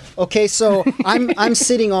 Yeah. Okay, so I'm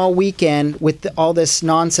sitting all weekend with all this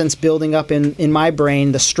nonsense building up in my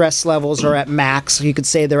brain. The stress levels are at max. You could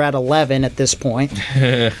say they're at 11 at this point.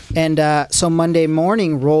 And so Monday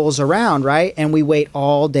morning rolls around, right? And we wait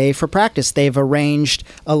all day for practice. They've arranged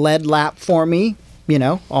a lead lap for me,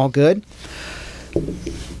 all good.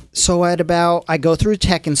 So I go through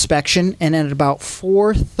tech inspection, and at about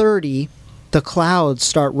 4:30, the clouds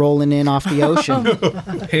start rolling in off the ocean.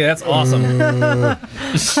 Hey, that's awesome.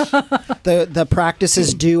 The practice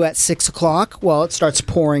is due at 6 o'clock. Well, it starts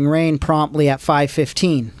pouring rain promptly at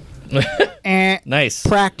 5:15. Nice.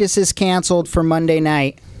 Practice is canceled for Monday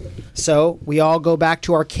night. So we all go back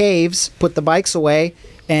to our caves, put the bikes away,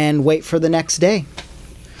 and wait for the next day.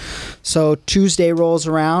 So Tuesday rolls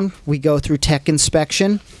around. We go through tech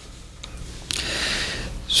inspection.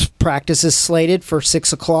 Practice is slated for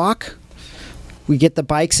 6 o'clock. We get the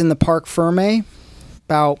bikes in the Parc Ferme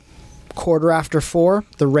about 4:15.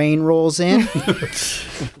 The rain rolls in.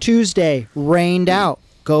 Tuesday, rained out.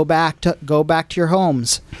 Go back to your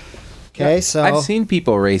homes. Okay, so I've seen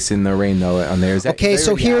people race in the rain though on there. Is that okay,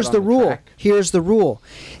 so here's the rule. Here's the rule.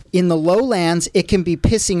 In the lowlands, it can be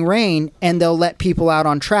pissing rain, and they'll let people out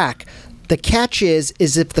on track. The catch is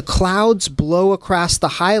if the clouds blow across the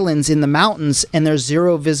highlands in the mountains and there's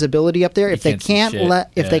zero visibility up there, if they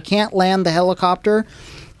can't land the helicopter,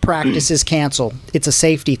 practice is canceled. It's a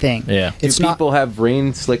safety thing. Yeah. It's Do not. people have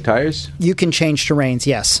rain slick tires? You can change to rains.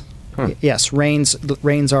 Yes. Yes, rains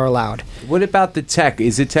are allowed. What about the tech?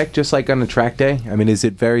 Is it tech just like on a track day? I mean, is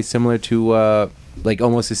it very similar to like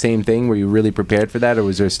almost the same thing? Were you really prepared for that, or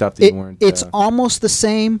was there stuff that you weren't? It's almost the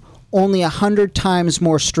same, only 100 times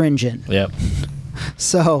more stringent. Yep.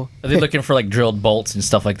 So Are they looking for like drilled bolts and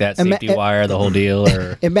stuff like that? Safety wire, the whole deal,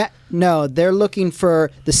 or no, they're looking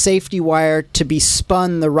for the safety wire to be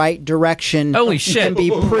spun the right direction. Holy shit. And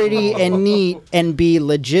be pretty and neat and be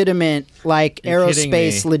legitimate, like You're kidding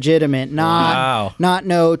aerospace me. legitimate. Wow. Not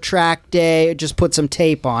no track day. Just put some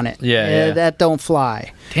tape on it. Yeah. That don't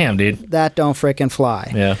fly. damn, dude. That don't frickin'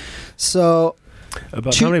 fly. Yeah. So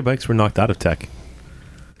About how many bikes were knocked out of tech?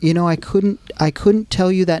 I couldn't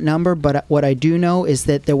tell you that number, but what I do know is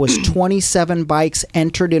that there was 27 bikes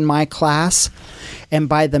entered in my class, and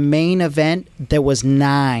by the main event there was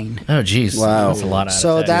 9. Oh, geez. Wow. That's a lot of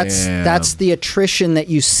So that's the attrition that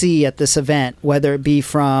you see at this event, whether it be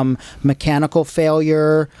from mechanical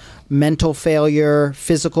failure, mental failure,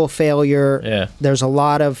 physical failure. Yeah. There's a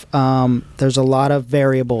lot of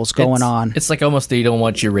variables going on. It's like almost they don't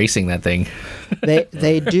want you racing that thing.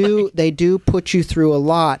 They do put you through a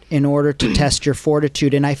lot in order to test your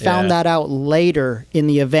fortitude, and I found that out later in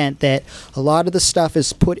the event that a lot of the stuff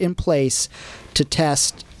is put in place to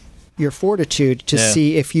test your fortitude to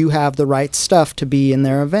see if you have the right stuff to be in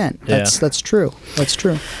their event. That's true. That's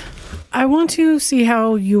true. I want to see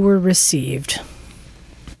how you were received.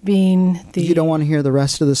 You don't want to hear the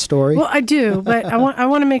rest of the story? Well, I do, but I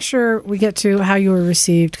want to make sure we get to how you were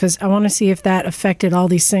received, because I want to see if that affected all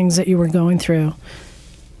these things that you were going through.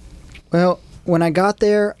 Well, when I got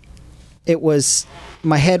there,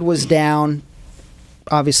 my head was down.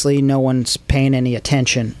 Obviously, no one's paying any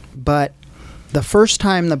attention. But the first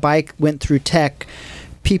time the bike went through tech,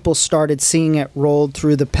 people started seeing it rolled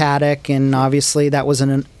through the paddock, and obviously that was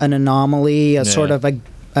an anomaly, sort of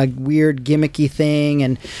a weird gimmicky thing,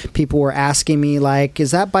 and people were asking me like,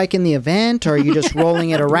 is that bike in the event, or are you just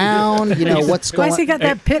rolling it around? What's going on? Why's he got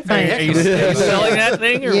that pit bike? Are you selling that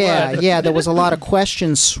thing, or what? Yeah, there was a lot of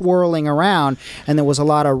questions swirling around, and there was a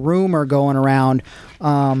lot of rumor going around.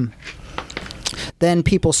 Then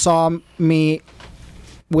people saw me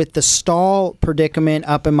with the stall predicament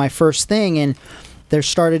up in my first thing, and there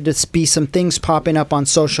started to be some things popping up on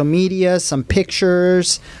social media, some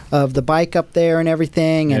pictures of the bike up there and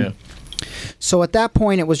everything. And so at that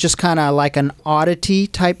point, it was just kind of like an oddity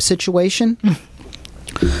type situation.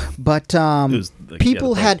 But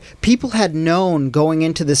people had known going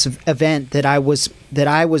into this event that I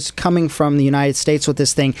was coming from the United States with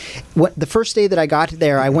this thing. The first day that I got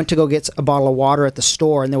there, I went to go get a bottle of water at the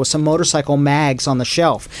store, and there was some motorcycle mags on the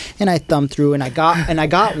shelf, and I thumbed through and I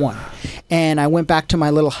got one, and I went back to my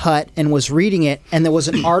little hut and was reading it, and there was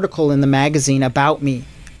an article in the magazine about me.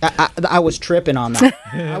 I was tripping on that.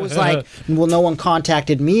 I was like, well, no one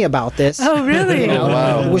contacted me about this. Oh, really? You know,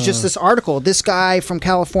 wow. It was just this article. This guy from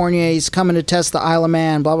California, he's coming to test the Isle of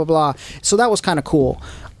Man, blah, blah, blah. So that was kind of cool.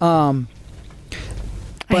 I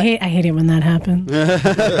hate it when that happens.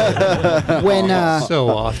 When so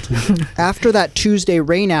often. After that Tuesday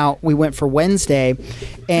rain out, we went for Wednesday,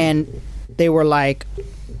 and they were like,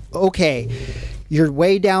 okay, you're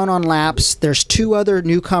way down on laps. There's 2 other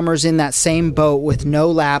newcomers in that same boat with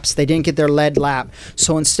no laps. They didn't get their lead lap.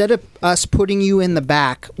 So instead of us putting you in the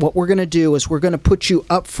back, what we're going to do is we're going to put you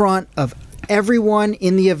up front of everyone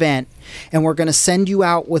in the event, and we're going to send you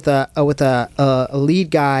out with a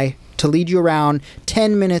lead guy to lead you around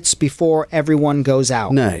 10 minutes before everyone goes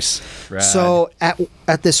out. Nice. Rad. So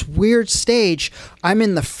at this weird stage, I'm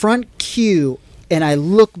in the front queue, and I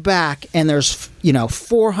look back, and there's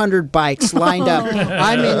 400 bikes lined up.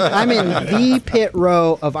 I'm in the pit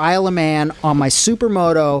row of Isle of Man on my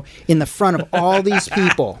supermoto in the front of all these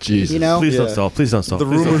people. Jesus. Please don't stall. Please don't stall. The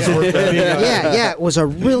rumors were Yeah. It was a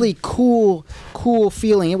really cool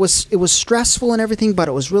feeling. It was stressful and everything, but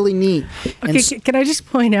it was really neat. And Okay, can I just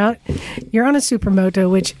point out, you're on a supermoto,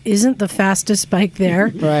 which isn't the fastest bike there.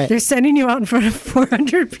 Right. They're sending you out in front of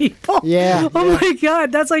 400 people. Yeah. Oh my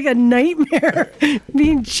God, that's like a nightmare,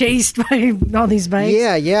 being chased by all these bikes.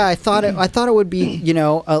 Yeah. I thought it would be, a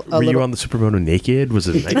Were little. you on the supermoto naked? Was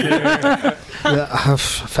it a nightmare? I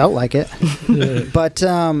felt like it, but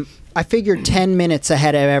I figured 10 minutes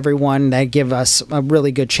ahead of everyone, that'd give us a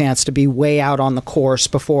really good chance to be way out on the course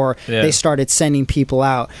before they started sending people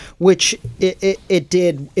out, which it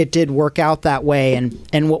did work out that way.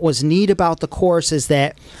 And what was neat about the course is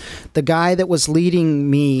that the guy that was leading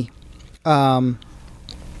me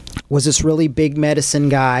was this really big medicine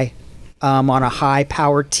guy. On a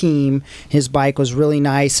high-powered team. His bike was really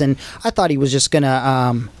nice, and I thought he was just going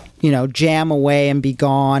to, jam away and be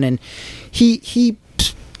gone. And he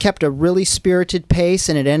kept a really spirited pace,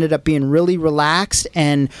 and it ended up being really relaxed.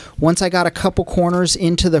 And once I got a couple corners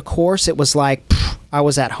into the course, it was like I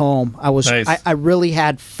was at home. Nice. I really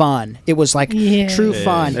had fun. It was like true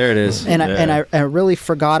fun. There it is. And I really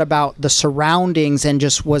forgot about the surroundings and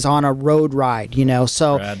just was on a road ride,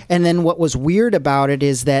 So, Rad. and then what was weird about it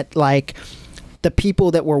is that like the people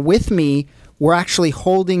that were with me were actually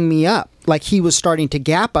holding me up. Like he was starting to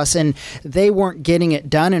gap us, and they weren't getting it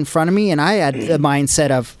done in front of me. And I had the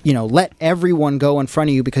mindset of, let everyone go in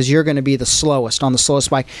front of you because you're going to be the slowest on the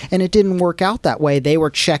slowest bike. And it didn't work out that way. They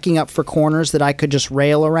were checking up for corners that I could just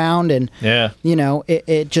rail around, and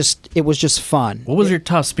it was just fun. What was your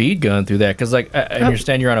top speed going through that? Because I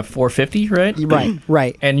understand you're on a 450, right?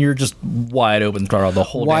 Right. And you're just wide open throttle the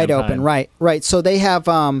whole Wide damn open, time. right. So they have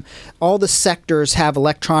all the sectors have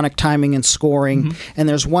electronic timing and scoring, and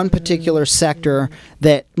there's one particular sector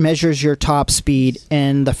that measures your top speed,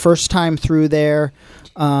 and the first time through there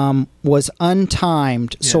was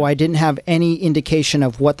untimed, so I didn't have any indication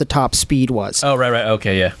of what the top speed was. Oh, right.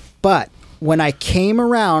 Okay, yeah. But when I came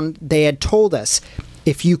around, they had told us,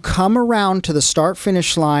 if you come around to the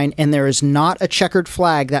start-finish line and there is not a checkered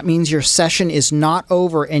flag, that means your session is not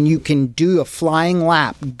over and you can do a flying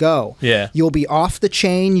lap. Go. Yeah. You'll be off the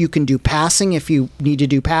chain. You can do passing if you need to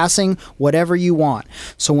do passing, whatever you want.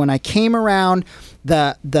 So when I came around,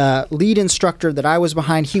 the lead instructor that I was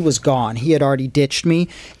behind, he was gone. He had already ditched me,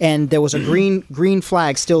 and there was a green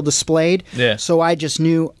flag still displayed. Yeah. So I just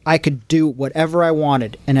knew I could do whatever I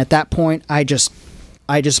wanted. And at that point, I just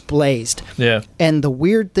blazed. Yeah. And the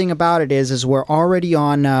weird thing about it is we're already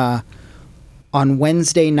on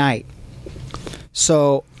Wednesday night.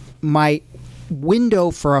 So my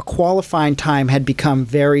window for a qualifying time had become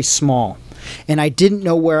very small. And I didn't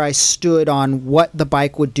know where I stood on what the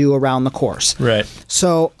bike would do around the course. Right.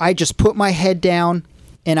 So I just put my head down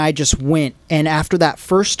and I just went. And after that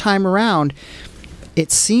first time around,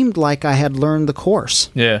 it seemed like I had learned the course.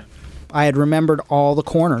 Yeah. I had remembered all the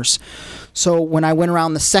corners. So when I went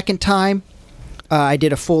around the second time, I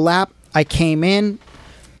did a full lap. I came in,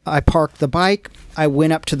 I parked the bike, I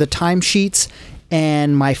went up to the timesheets,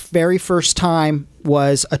 and my very first time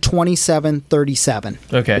was a 27:37.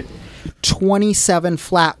 Okay. 27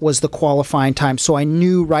 flat was the qualifying time, so I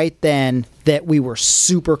knew right then that we were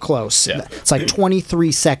super close. Yeah. It's like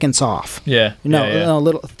 23 seconds off. Yeah. No, yeah. a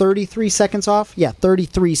little 33 seconds off. Yeah,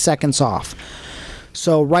 33 seconds off.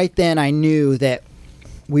 So right then I knew that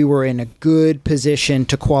we were in a good position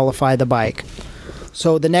to qualify the bike.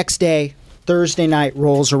 So the next day, Thursday night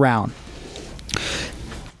rolls around.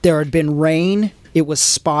 There had been rain. It was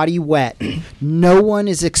spotty wet. No one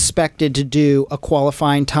is expected to do a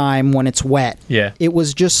qualifying time when it's wet. Yeah. It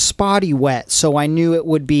was just spotty wet, so I knew it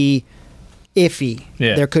would be iffy.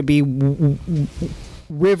 Yeah. There could be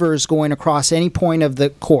rivers going across any point of the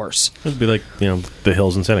course. It'd be like, the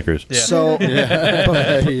hills in Santa Cruz. Yeah. So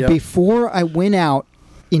before I went out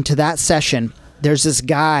into that session, there's this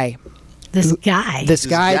guy. This guy. This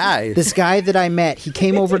guy that I met, he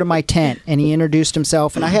came over to my tent and he introduced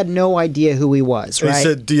himself, and I had no idea who he was. He Right?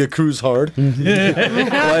 said, "Do you cruise hard?" Why is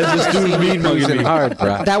this dude mean mugging Cruising me? hard,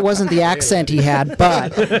 bro. That wasn't the accent he had,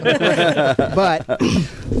 but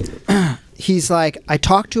he's like, I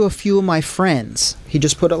talked to a few of my friends. He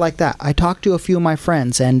just put it like that. I talked to a few of my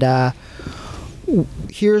friends, and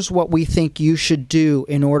here's what we think you should do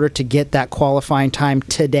in order to get that qualifying time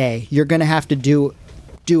today. You're going to have to do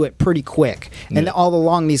it pretty quick. And all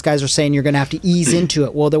along these guys are saying you're going to have to ease into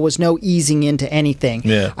it. Well, there was no easing into anything.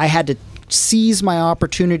 Yeah. I had to seize my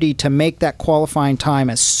opportunity to make that qualifying time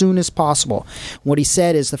as soon as possible. What he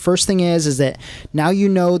said is the first thing is that now you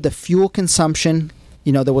know the fuel consumption.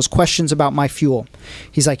 There was questions about my fuel.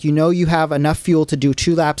 He's like, you have enough fuel to do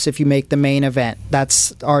 2 laps if you make the main event.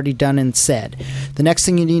 That's already done and said. The next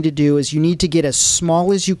thing you need to do is you need to get as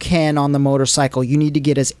small as you can on the motorcycle. You need to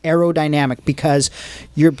get as aerodynamic because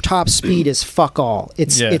your top speed is fuck all.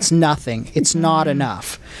 It's nothing. It's not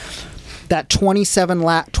enough. That 37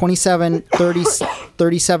 lap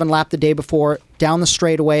the day before, down the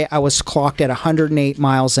straightaway, I was clocked at 108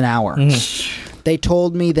 miles an hour. They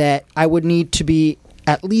told me that I would need to be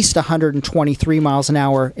at least 123 miles an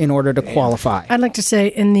hour in order to qualify. I'd like to say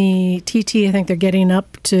in the TT, I think they're getting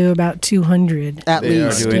up to about 200. At They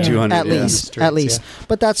least, are doing 200, at yeah. least, at least.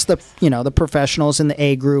 But that's the the professionals in the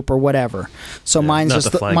A group or whatever. So mine's not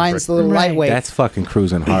just the flying mine's the brick. little Right. lightweight. That's fucking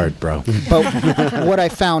cruising hard, bro. But what I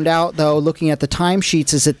found out, though, looking at the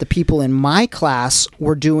timesheets, is that the people in my class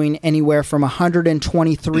were doing anywhere from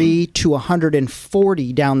 123 to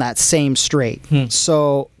 140 down that same straight.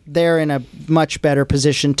 So they're in a much better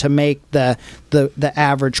position to make the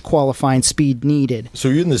average qualifying speed needed. So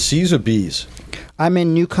you're in the C's or B's? I'm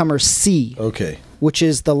in newcomer C, Okay. which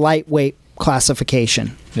is the lightweight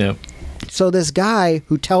classification. Yeah. So this guy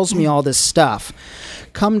who tells me all this stuff,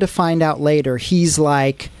 come to find out later, he's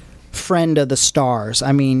like friend of the stars.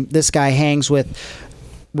 I mean, this guy hangs with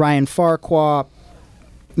Ryan Farquhar,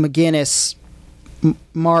 McGinnis,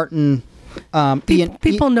 Martin,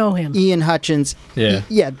 People know him. Ian Hutchins.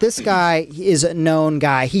 Yeah. This guy is a known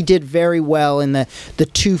guy. He did very well in the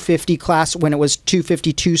 250 class when it was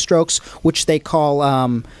 252 strokes, which they call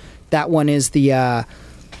that one is the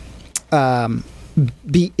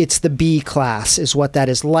B. It's the B class, is what that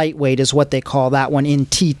is. Lightweight is what they call that one in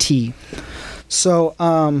TT. So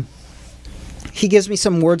he gives me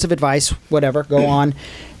some words of advice. Whatever, go on,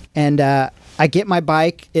 and I get my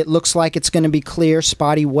bike. It looks like it's going to be clear,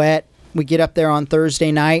 spotty wet. We get up there on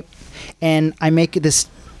Thursday night, and I make this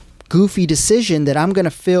goofy decision that I'm going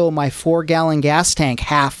to fill my 4-gallon gas tank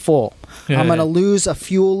half full. I'm going to lose a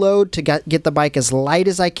fuel load to get the bike as light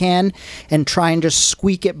as I can and try and just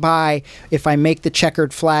squeak it by if I make the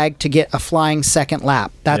checkered flag to get a flying second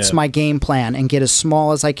lap. That's my game plan, and get as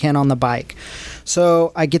small as I can on the bike.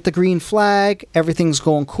 So I get the green flag. Everything's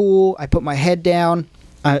going cool. I put my head down.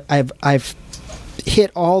 I've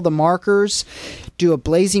hit all the markers, do a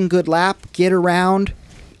blazing good lap, get around,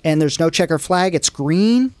 and there's no checker flag. It's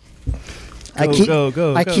green. I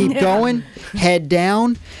keep going, head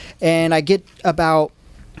down, and I get about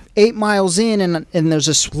 8 miles in, and there's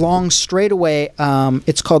this long straightaway.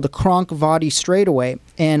 It's called the Kronkvadi straightaway,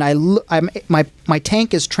 and my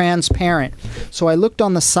tank is transparent, so I looked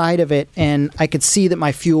on the side of it, and I could see that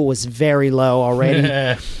my fuel was very low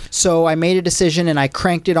already. So I made a decision, and I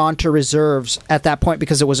cranked it onto reserves at that point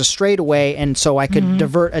because it was a straightaway, and so I could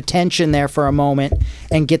divert attention there for a moment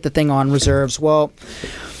and get the thing on reserves. Well,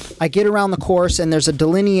 I get around the course, and there's a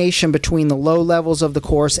delineation between the low levels of the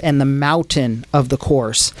course and the mountain of the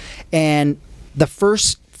course. And the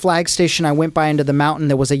first flag station I went by into the mountain,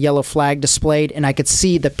 there was a yellow flag displayed, and I could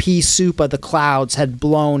see the pea soup of the clouds had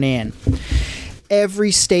blown in.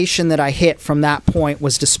 Every station that I hit from that point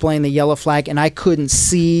was displaying the yellow flag, and I couldn't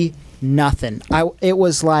see nothing. It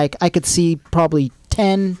was like I could see probably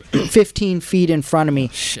 10, 15 feet in front of me.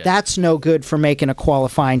 Shit. That's no good for making a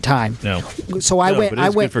qualifying time. No. So I No, went. but I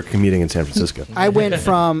it's went. good for commuting in San Francisco. I went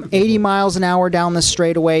from 80 miles an hour down the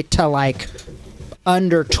straightaway to like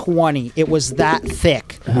under 20. It was that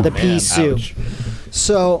thick. The pea soup. Ouch.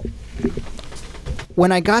 So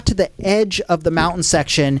when I got to the edge of the mountain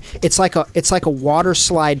section, it's like a water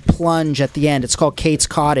slide plunge at the end. It's called Kate's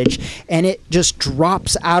Cottage, and it just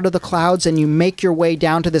drops out of the clouds, and you make your way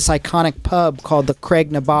down to this iconic pub called the Craig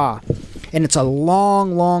Nabah, and it's a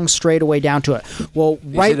long, long straightaway down to it. Well,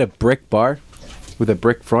 Is it a brick bar with a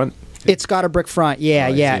brick front? it's got a brick front. Yeah,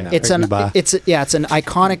 yeah. It's an Bar. it's an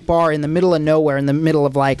iconic bar in the middle of nowhere, in the middle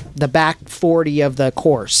of like the back 40 of the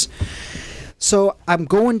course. So I'm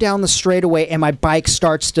going down the straightaway, and my bike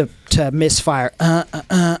starts to misfire.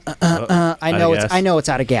 I know it's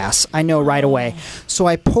out of gas. I know right away. So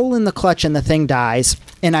I pull in the clutch, and the thing dies.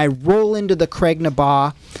 And I roll into the Craig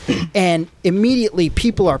Nabah, and immediately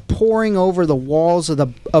people are pouring over the walls of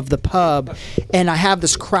the pub, and I have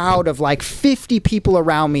this crowd of like 50 people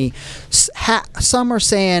around me. Some are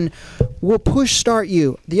saying, "We'll push start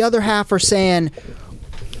you." The other half are saying,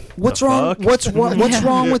 "What's wrong? What's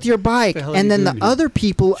wrong with your bike?" And then the other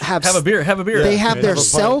people have Have a beer. Have a beer. They have their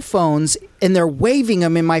cell phones and they're waving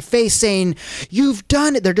them in my face, saying, "You've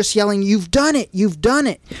done it!" They're just yelling, "You've done it! You've done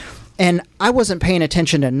it!" And I wasn't paying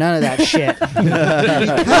attention to none of that shit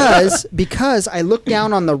because I looked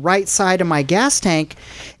down on the right side of my gas tank,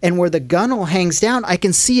 and where the gunnel hangs down, I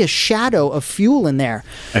can see a shadow of fuel in there.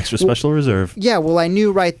 Extra special reserve. Yeah, well, I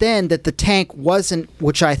knew right then that the tank wasn't,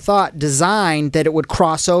 which I thought, designed that it would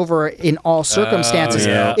cross over in all circumstances.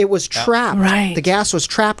 yeah. It was trapped. Right. The gas was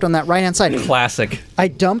trapped on that right-hand side. Classic. I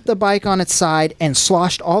dumped the bike on its side and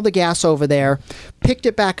sloshed all the gas over there, picked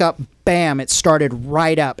it back up, bam, it started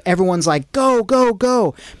right up. Everyone's like, "Go, go,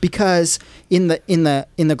 go," because in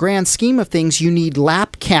the grand scheme of things, you need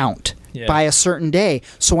lap count. Yeah. By a certain day.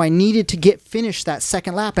 So I needed to get finished that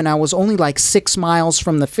second lap, and I was only like 6 miles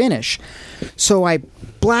from the finish. So I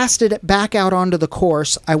blasted it back out onto the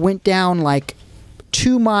course. I went down like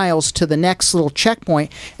 2 miles to the next little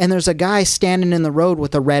checkpoint, and there's a guy standing in the road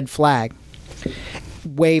with a red flag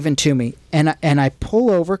waving to me, and I pull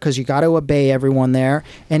over because you got to obey everyone there,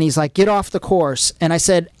 and he's like, "Get off the course." And I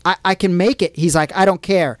said, I can make it. He's like, "I don't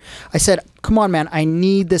care." I said, "Come on, man, I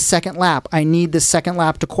need this second lap. I need this second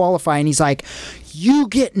lap to qualify." And he's like, "You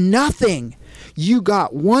get nothing. You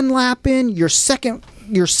got 1 lap in. Your second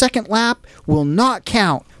lap will not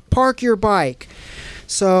count. Park your bike."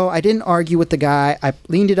 So I didn't argue with the guy. I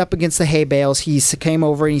leaned it up against the hay bales. He came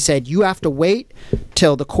over and he said, "You have to wait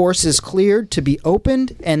till the course is cleared to be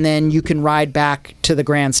opened, and then you can ride back to the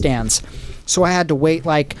grandstands." So I had to wait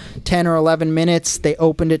like 10 or 11 minutes. They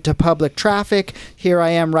opened it to public traffic. Here I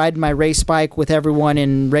am riding my race bike with everyone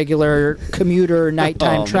in regular commuter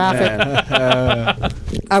nighttime traffic.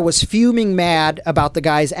 I was fuming mad about the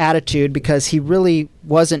guy's attitude because he really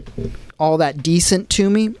wasn't all that decent to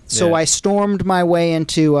me. So Yeah. I stormed my way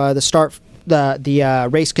into the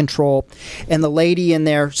race control, and the lady in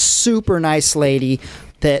there, super nice lady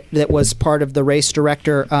that was part of the race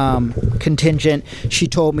director contingent, she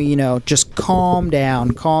told me, just calm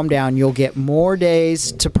down. You'll get more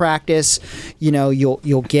days to practice.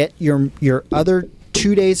 You'll get your other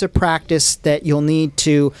 2 days of practice that you'll need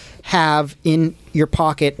to have in your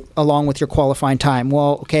pocket along with your qualifying time.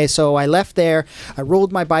 Well, okay, so I left there. I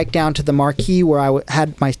rolled my bike down to the marquee where I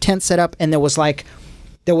had my tent set up, and there was like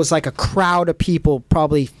a crowd of people,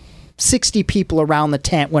 probably 60 people around the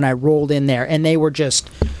tent when I rolled in there, and they were just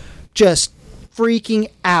freaking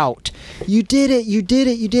out. "You did it, you did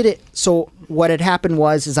it, you did it." So what had happened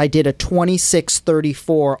was I did a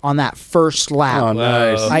 26:34 on that first lap. Oh,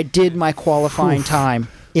 nice. I did my qualifying time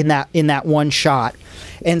in that one shot.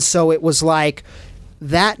 And so it was like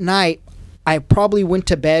that night I probably went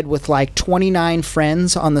to bed with like 29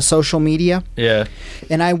 friends on the social media. Yeah.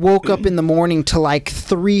 And I woke up in the morning to like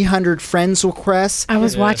 300 friends requests. I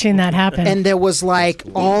was watching that happen. And there was like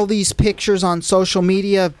all these pictures on social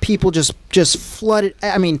media. People just flooded.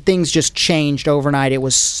 I mean, things just changed overnight. It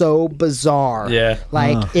was so bizarre. Yeah.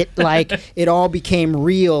 It all became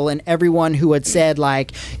real. And everyone who had said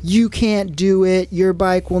like, "You can't do it, your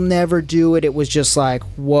bike will never do it," it was just like,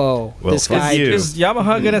 whoa, Well, this guy. you. Is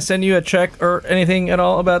Yamaha gonna send you a check or anything at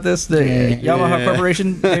all about this? The Yamaha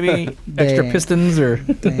Corporation, maybe extra They- pistons or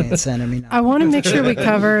They ain't sending me I want to make sure we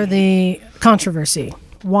cover the controversy.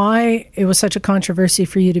 Why it was such a controversy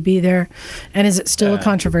for you to be there, and is it still a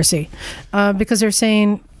controversy? Because they're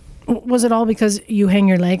saying, was it all because you hang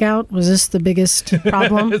your leg out? Was this the biggest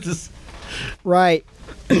problem? Right.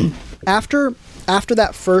 After after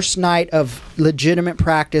that first night of legitimate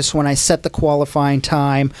practice, when I set the qualifying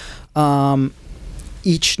time,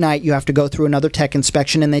 each night you have to go through another tech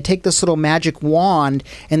inspection, and they take this little magic wand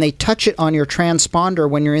and they touch it on your transponder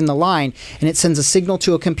when you're in the line, and it sends a signal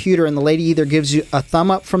to a computer, and the lady either gives you a thumb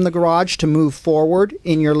up from the garage to move forward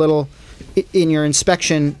in your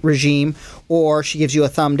inspection regime, or she gives you a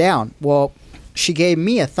thumb down. Well, she gave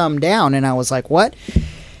me a thumb down, and I was like, what?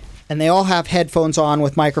 And they all have headphones on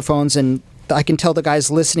with microphones, and I can tell the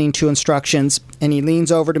guy's listening to instructions, and he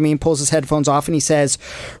leans over to me and pulls his headphones off, and he says,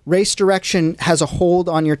 Race Direction has a hold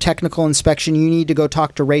on your technical inspection. You need to go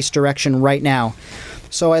talk to Race Direction right now.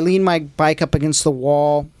 So I lean my bike up against the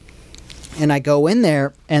wall, and I go in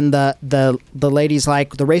there, and the lady's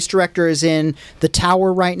like, the race director is in the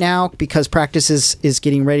tower right now because practice is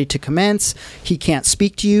getting ready to commence. He can't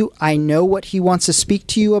speak to you. I know what he wants to speak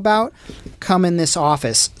to you about. Come in this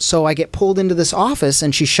office. So I get pulled into this office,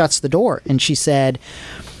 and she shuts the door, and she said,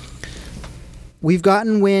 we've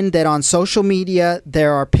gotten wind that on social media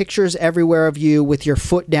there are pictures everywhere of you with your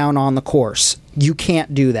foot down on the course. You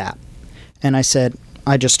can't do that. And I said,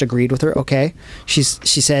 I just agreed with her. Okay. She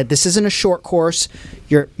said, this isn't a short course.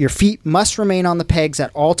 Your feet must remain on the pegs at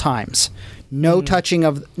all times. No touching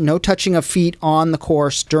of feet on the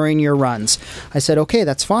course during your runs. I said, okay,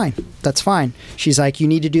 that's fine. That's fine. She's like, you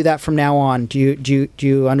need to do that from now on. Do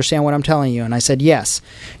you understand what I'm telling you? And I said, yes.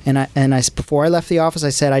 And I before I left the office, I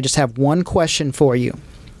said, I just have one question for you.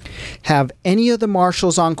 Have any of the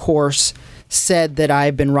marshals on course said that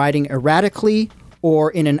I've been riding erratically or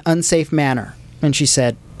in an unsafe manner? And she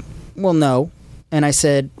said, well, no. And I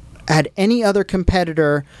said, had any other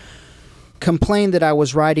competitor complained that I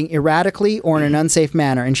was riding erratically or in an unsafe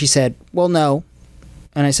manner? And she said, well, no.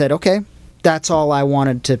 And I said, okay, that's all I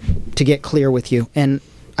wanted to get clear with you. And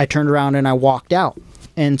I turned around and I walked out.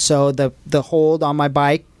 And so the hold on my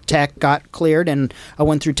bike, tech got cleared, and I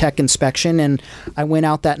went through tech inspection, and I went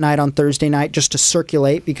out that night on Thursday night just to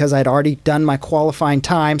circulate because I'd already done my qualifying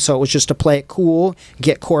time, so it was just to play it cool,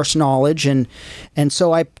 get course knowledge, and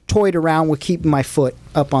so I toyed around with keeping my foot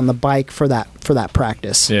up on the bike for that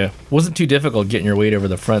practice. Yeah, wasn't too difficult getting your weight over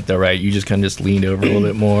the front though, right? You just kind of just leaned over a little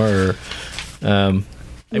bit more, or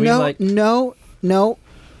no.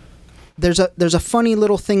 There's a funny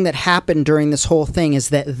little thing that happened during this whole thing is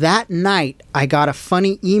that night I got a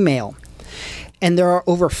funny email, and there are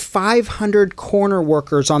over 500 corner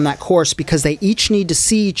workers on that course because they each need to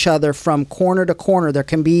see each other from corner to corner. There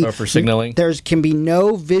can be for signaling. There can be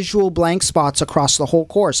no visual blank spots across the whole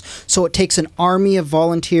course, so it takes an army of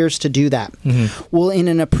volunteers to do that. Mm-hmm. Well, in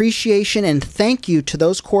an appreciation and thank you to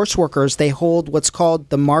those course workers, they hold what's called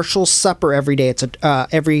the Marshals Supper every day. It's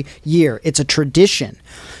every year. It's a tradition.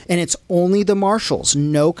 And it's only the marshals.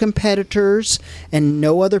 No competitors and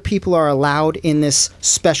no other people are allowed in this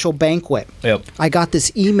special banquet. Yep. I got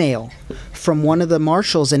this email from one of the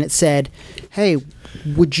marshals, and it said, hey,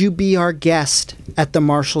 would you be our guest at the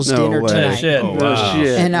marshals dinner tonight? Shit. Oh, wow.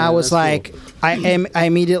 Shit. And I was like, cool. I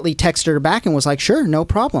immediately texted her back and was like, sure, no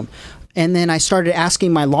problem. And then I started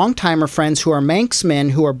asking my long-timer friends who are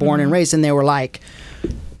Manxmen who are born and raised, and they were like,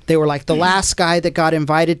 the last guy that got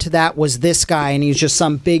invited to that was this guy, and he was just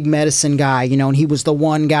some big medicine guy, and he was the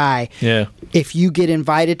one guy. Yeah. If you get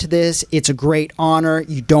invited to this, it's a great honor.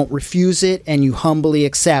 You don't refuse it, and you humbly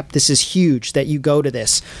accept. This is huge that you go to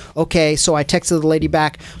this. Okay, so I texted the lady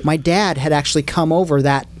back. My dad had actually come over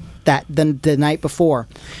the night before,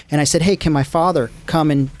 and I said, hey, can my father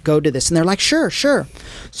come and go to this? And they're like, sure.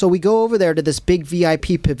 So we go over there to this big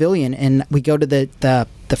VIP pavilion, and we go to the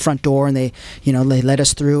front door, and they let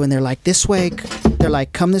us through, and they're like, this way. They're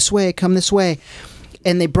like, come this way.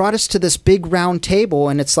 And they brought us to this big round table,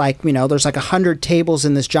 and it's like, there's like 100 tables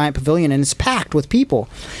in this giant pavilion, and it's packed with people.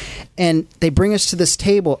 And they bring us to this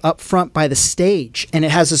table up front by the stage, and it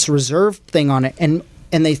has this reserve thing on it,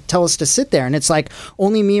 and they tell us to sit there, and it's like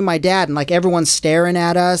only me and my dad, and like everyone's staring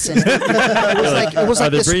at us, and it was Are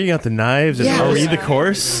like they this. bringing out the knives and Yeah, are we the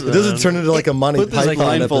course? It doesn't turn into like a Monty Put this Python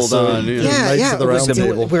blindfold episode. on, yeah. Knights of the Round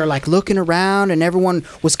Table. We were like looking around, and everyone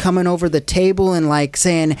was coming over the table and like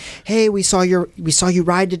saying, "Hey, we saw you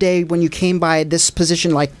ride today when you came by this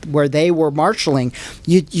position, like where they were marshaling.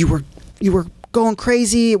 You were going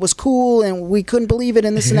crazy. It was cool, and we couldn't believe it,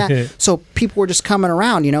 and this and that." So people were just coming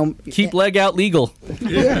around, Keep leg out legal.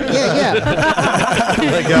 Yeah.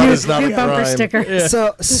 Like, God, it's not New a bumper crime. sticker. Yeah.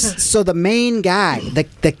 So the main guy,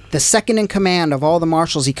 the second in command of all the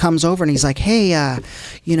marshals, he comes over and he's like, "Hey,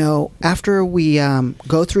 after we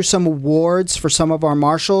go through some awards for some of our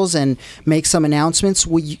marshals and make some announcements,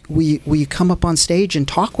 will you come up on stage and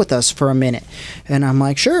talk with us for a minute?" And I'm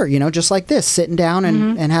like, "Sure," just like this, sitting down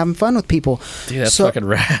and having fun with people. Dude, that's fucking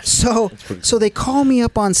rad. So they call me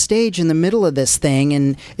up on stage in the middle of this thing,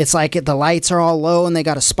 and it's like the lights are all low, and they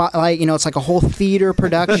got a spotlight. It's like a whole theater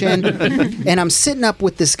production. And I'm sitting up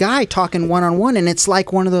with this guy talking one-on-one, and it's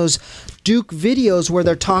like one of those Duke videos where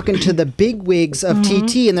they're talking to the bigwigs of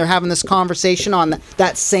TT, and they're having this conversation on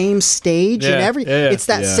that same stage it's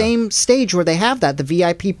that same stage where they have the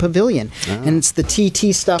VIP pavilion, and it's the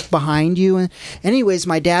TT stuff behind you. And anyways,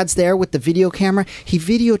 my dad's there with the video camera. He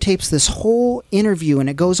videotapes this whole interview, and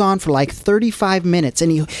it goes on for like 35 minutes,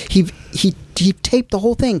 and he taped the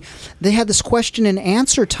whole thing. They had this question and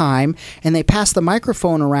answer time, and they passed the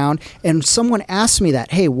microphone around, and someone asked me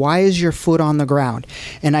that, hey, why is your foot on the ground?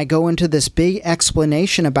 And I go into this big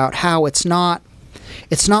explanation about how it's not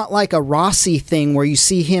like a Rossi thing where you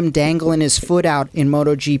see him dangling his foot out in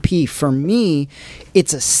MotoGP. For me,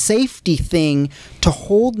 it's a safety thing to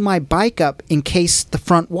hold my bike up in case the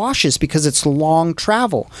front washes, because it's long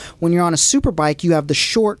travel. When you're on a super bike, you have the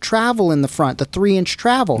short travel in the front, the 3-inch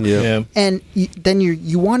travel. Yeah. And then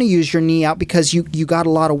you want to use your knee out because you got a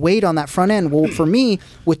lot of weight on that front end. Well, for me,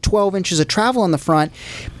 with 12 inches of travel on the front,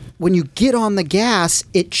 when you get on the gas,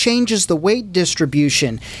 it changes the weight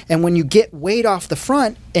distribution. And when you get weight off the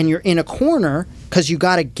front and you're in a corner, because you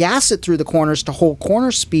got to gas it through the corners to hold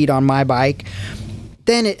corner speed on my bike,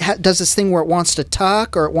 then it does this thing where it wants to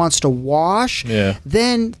tuck or it wants to wash. Yeah.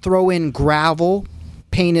 Then throw in gravel,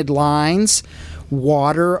 painted lines,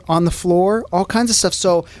 water on the floor, all kinds of stuff.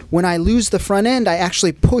 So when I lose the front end, I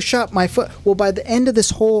actually push up my foot. Well, by the end of this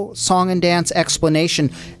whole song and dance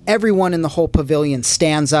explanation, everyone in the whole pavilion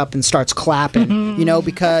stands up and starts clapping,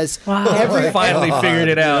 because Finally figured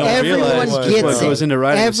it out. everyone gets goes into it.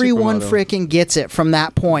 riding a Everyone supermoto. freaking gets it from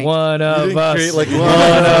that point. One of us. Create, like, One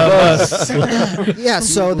of us. Yeah,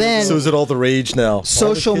 so then So is it all the rage now?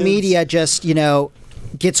 social All the kids? media just,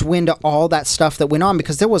 gets wind of all that stuff that went on,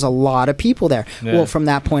 because there was a lot of people there. Yeah. Well, from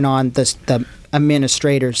that point on, the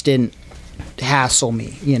administrators didn't hassle me,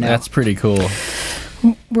 That's pretty cool.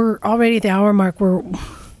 We're already at the hour mark. We're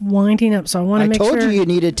winding up, so I want to I make told sure. you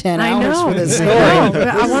needed 10 I hours know. for this I story. know, but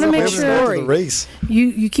I want to make We're back to the sure. race.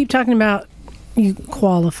 You keep talking about you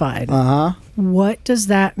qualified. Uh-huh. What does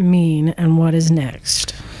that mean, and what is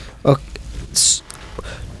next? Okay.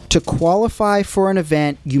 To qualify for an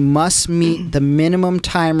event, you must meet the minimum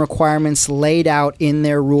time requirements laid out in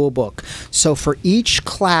their rule book. So for each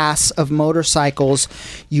class of motorcycles,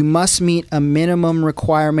 you must meet a minimum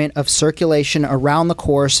requirement of circulation around the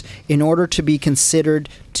course in order to be considered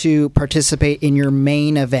to participate in your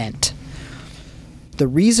main event. The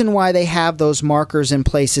reason why they have those markers in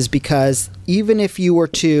place is because even if you were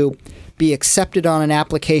to be accepted on an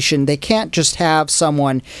application, they can't just have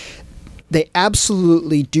someone. They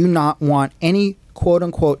absolutely do not want any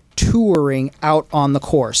quote-unquote touring out on the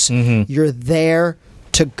course. You're there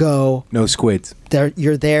to go. No squids.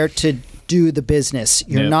 You're there to do the business.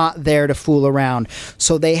 You're not there to fool around.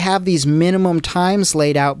 So they have these minimum times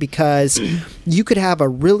laid out, because you could have a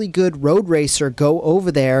really good road racer go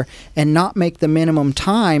over there and not make the minimum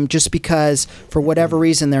time just because, for whatever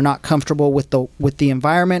reason, they're not comfortable with the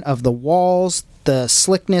environment of the walls, the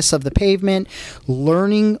slickness of the pavement,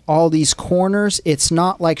 learning all these corners. It's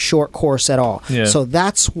not like short course at all. Yeah. So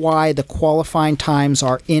that's why the qualifying times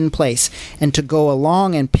are in place. And to go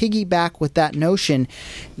along and piggyback with that notion,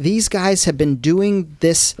 these guys have been doing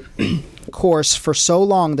this course for so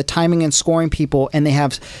long, the timing and scoring people, and they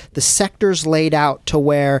have the sectors laid out to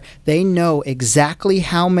where they know exactly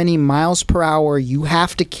how many miles per hour you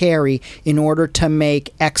have to carry in order to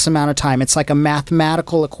make X amount of time. It's like a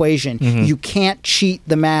mathematical equation. You can't cheat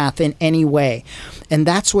the math in any way. And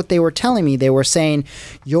that's what they were telling me. They were saying,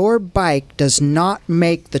 your bike does not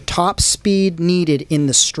make the top speed needed in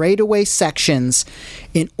the straightaway sections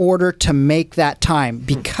in order to make that time,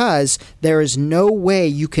 because there is no way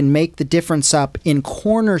you can make the difference up in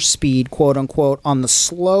corner speed, quote unquote, on the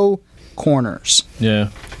slow corners. Yeah.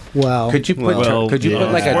 Well, Could you put could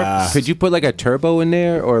you put like a turbo in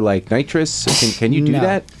there or like nitrous? Can you do No.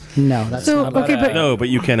 that? no, that's So not. okay, but No, but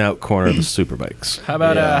you can outcorner the super bikes. How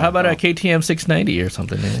about a KTM 690 or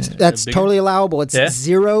something? That's Bigger? totally allowable. It's Yeah?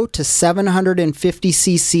 0 to 750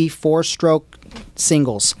 cc 4-stroke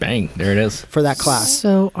singles Bang! There it is. for that class.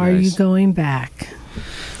 so are you going back?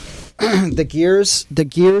 The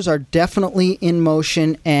gears are definitely in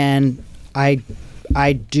motion, and I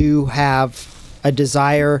do have a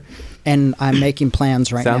desire, and I'm making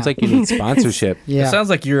plans right now. Sounds like you need sponsorship. Yeah. It sounds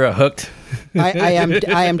like you're hooked. I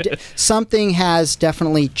am something has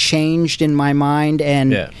definitely changed in my mind,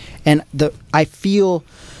 and Yeah. and I feel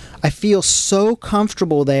so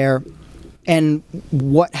comfortable there, and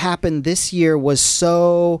what happened this year was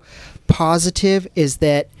so positive, is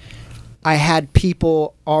that I had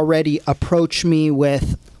people already approach me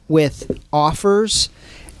with offers.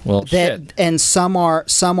 Well, shit. And some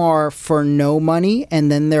are for no money,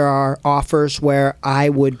 and then there are offers where I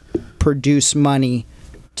would produce money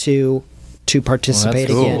to participate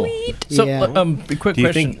cool. again. So, Yeah. a quick Do you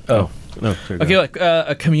question. think? Oh, no. Sorry, go Okay, ahead. like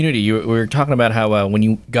a community. We were talking about how when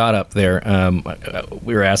you got up there,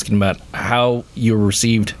 we were asking about how you were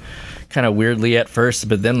received, kind of weirdly at first,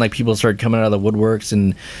 but then like people started coming out of the woodworks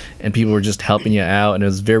and people were just helping you out, and it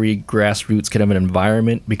was very grassroots kind of an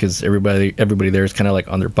environment because everybody there is kind of like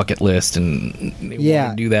on their bucket list and they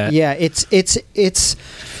want to do that. Yeah, it's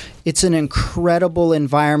an incredible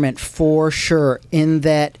environment for sure, in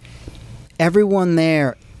that everyone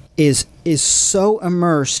there is so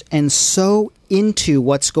immersed and so into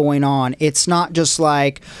what's going on. It's not just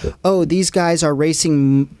like, oh, these guys are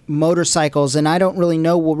racing motorcycles and I don't really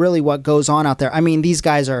know what goes on out there. I mean, these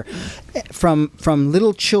guys are from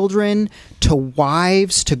little children to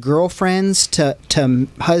wives to girlfriends to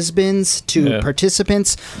husbands to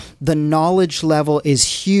participants. The knowledge level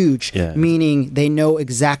is huge, meaning they know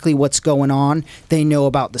exactly what's going on. They know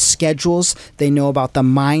about the schedules. They know about the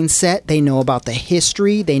mindset. They know about the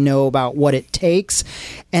history. They know about what it takes.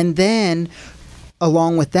 And then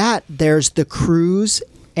along with that, there's the crews,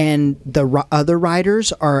 and the other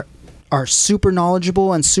riders are super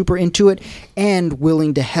knowledgeable and super into it and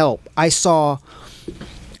willing to help.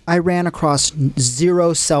 I ran across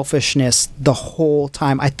zero selfishness the whole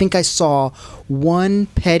time. I think I saw one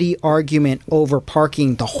petty argument over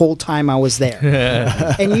parking the whole time I was there.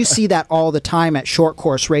 And you see that all the time at short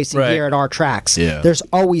course racing here at our tracks. Yeah. There's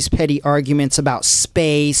always petty arguments about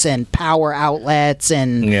space and power outlets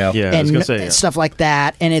and I was gonna say, stuff like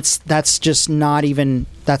that. And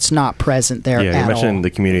that's not present there Yeah, at you mentioned all.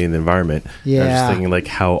 the community and the environment. I was Yeah. just thinking like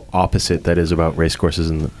how opposite that is about race courses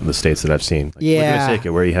in the states that I've seen. Like, Yeah. Look at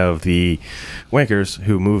Osaka, where you have the wankers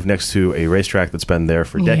who move next to a racetrack that's been there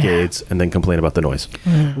for decades and then complain about the noise.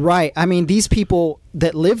 Right. I mean, these people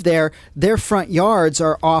that live there, their front yards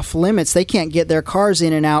are off limits. They can't get their cars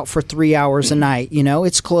in and out for 3 hours a night. You know,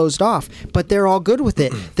 it's closed off. But they're all good with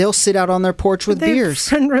it. They'll sit out on their porch with They have beers.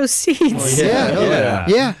 front row seats.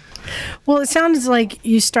 Yeah. Well, it sounds like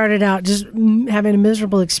you started out just having a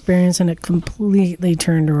miserable experience and it completely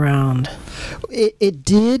turned around. It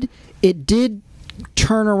did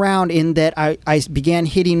turn around in that I began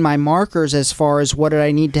hitting my markers as far as what did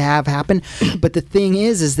I need to have happen. But the thing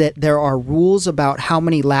is that there are rules about how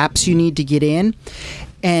many laps you need to get in,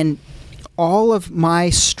 and all of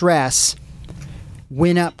my stress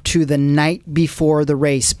went up to the night before the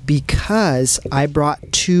race because I brought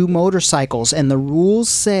 2 motorcycles, and the rules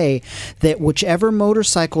say that whichever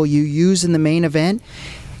motorcycle you use in the main event,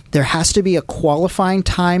 there has to be a qualifying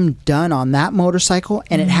time done on that motorcycle,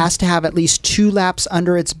 and it has to have at least 2 laps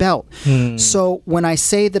under its belt. So when I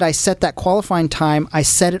say that I set that qualifying time, I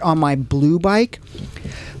set it on my blue bike.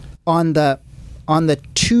 On the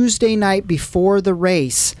Tuesday night before the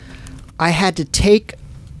race, I had to take,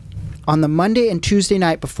 on the Monday and Tuesday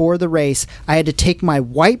night before the race, I had to take my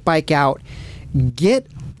white bike out, get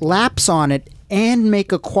laps on it, and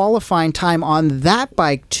make a qualifying time on that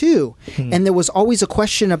bike too. And there was always a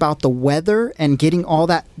question about the weather and getting all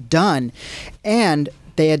that done. And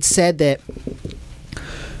they had said that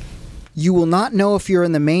you will not know if you're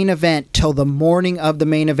in the main event till the morning of the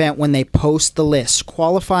main event when they post the list,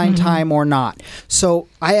 qualifying time or not. So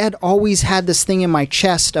I had always had this thing in my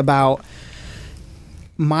chest about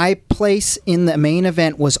my place in the main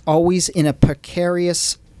event was always in a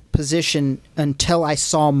precarious position until I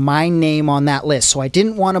saw my name on that list. So I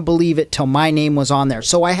didn't want to believe it till my name was on there.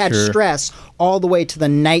 So I had stress all the way to the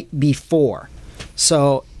night before.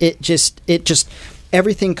 So it just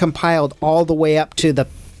everything compiled all the way up to the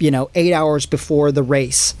 8 hours before the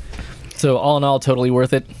race. So all in all, totally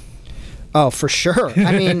worth it. Oh, for sure.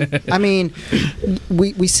 I mean,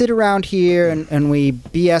 we sit around here and we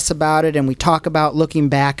BS about it and we talk about looking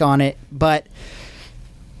back on it, but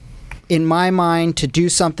in my mind, to do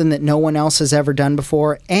something that no one else has ever done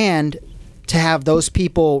before and to have those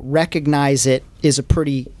people recognize it is a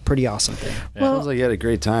pretty awesome thing. Sounds like you had a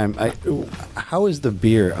great time. How is the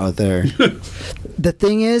beer out there? The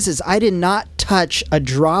thing is I did not touch a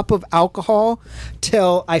drop of alcohol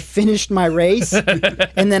till I finished my race,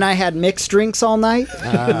 and then I had mixed drinks all night.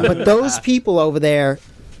 But those people over there,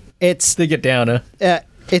 They get down,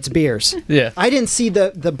 it's beers. Yeah. I didn't see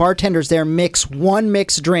the bartenders there mix one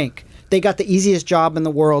mixed drink. They got the easiest job in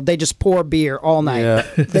the world. They just pour beer all night. Yeah.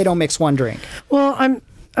 They don't mix one drink. Well,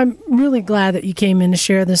 I'm really glad that you came in to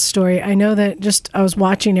share this story. I know that I was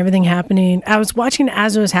watching everything happening. I was watching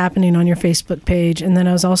as it was happening on your Facebook page, and then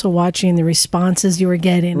I was also watching the responses you were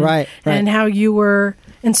getting, Right. and how you were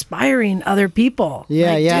inspiring other people.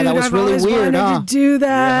 Yeah, Like, yeah, dude, that was I've really always weird, wanted huh? to do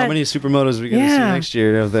that. How many supermotos are we going to see Yeah. next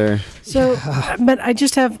year out there? So, but I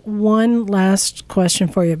just have one last question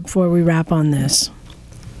for you before we wrap on this.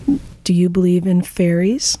 Do you believe in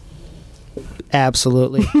fairies?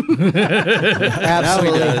 Absolutely.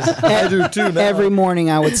 Absolutely. I do too now. Every morning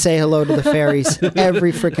I would say hello to the fairies.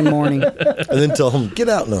 Every freaking morning. And then tell them, get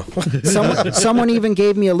out now. Someone even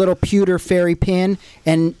gave me a little pewter fairy pin,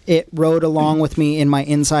 and it rode along with me in my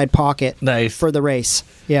inside pocket. Nice. For the race.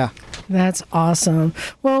 Yeah. That's awesome.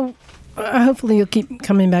 Well, hopefully you'll keep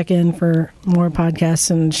coming back in for more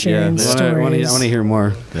podcasts and sharing I stories. want to hear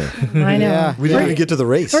more. I know. Yeah. We didn't even get to the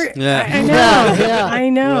race. Yeah. I know. Yeah. I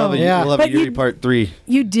know. Yeah. We'll have But a Yuri you- part 3.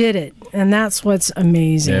 You did it, and that's what's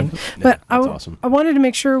amazing. But that's awesome. I wanted to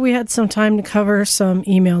make sure we had some time to cover some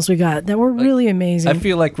emails we got that were really amazing. I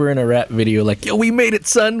feel like we're in a rap video. Like, yo, we made it,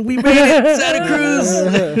 son. We made it, Santa Cruz.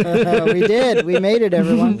 We did. We made it,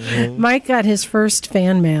 everyone. Mike got his first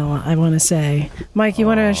fan mail, I want to say. Mike, you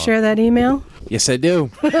want to share that email? Yes, I do.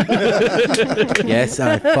 Yes,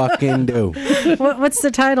 I fucking do. What's the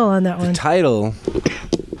title on that one? Title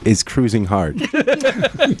is Cruising Hard.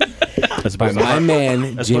 That's By my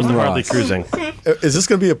man, That's Jim supposed to hardly Ross. cruising. Is this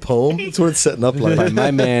going to be a poem? That's what it's setting up By like. my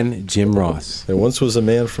man, Jim Ross. There once was a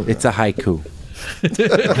man from... It's a haiku.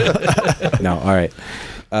 No, all right.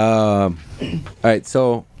 All right,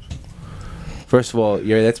 so first of all,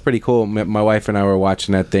 yeah, that's pretty cool. My wife and I were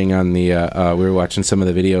watching that thing on the. We were watching some of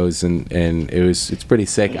the videos, and it's pretty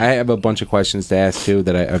sick. I have a bunch of questions to ask too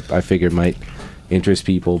that I figured might interest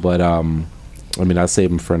people, but I mean, I'll save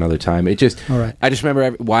them for another time. It just, All right. I just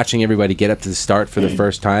remember watching everybody get up to the start for the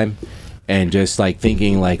first time, and just like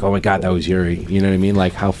thinking like, oh my god, that was Yuri. You know what I mean?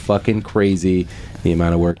 Like how fucking crazy the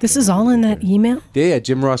amount of work. This is all in that email? Yeah,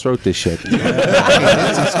 Jim Ross wrote this shit. Thank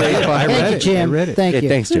you, Jim. Thank Yeah, you.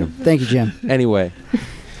 thanks, Jim. Thank you, Jim. Anyway,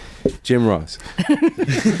 Jim Ross.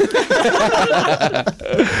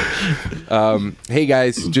 Hey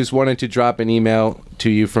guys, just wanted to drop an email to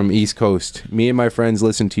you from East Coast. Me and my friends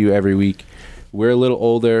listen to you every week. We're a little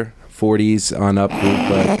older, 40s on up,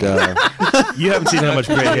 but You haven't seen how much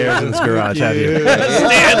gray hair is in this garage, have you?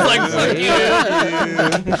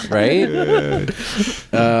 right?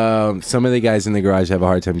 Some of the guys in the garage have a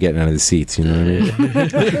hard time getting out of the seats, you know what I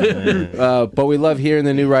mean? But we love hearing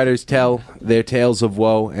the new riders tell their tales of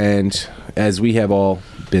woe, and as we have all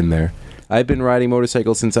been there. I've been riding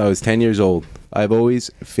motorcycles since I was 10 years old. I've always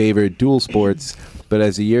favored dual sports, but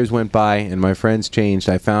as the years went by and my friends changed,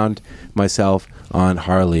 I found myself on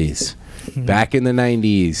Harleys back in the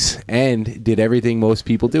 90s and did everything most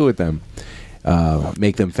people do with them.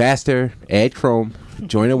 Make them faster, add chrome,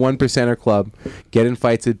 join a 1%er club, get in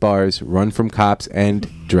fights at bars, run from cops, and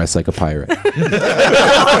dress like a pirate.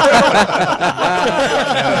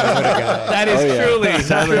 That is truly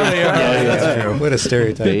That's true. What a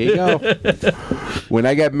stereotype. There you go. When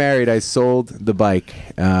I got married, I sold the bike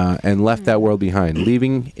and left that world behind.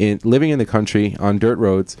 Living in the country on dirt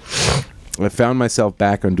roads, I found myself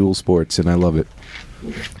back on dual sports, and I love it.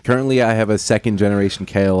 Currently, I have a second generation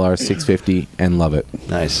KLR 650 and love it.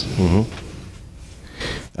 Nice.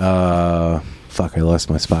 Fuck, I lost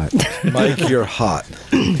my spot. Mike, you're hot.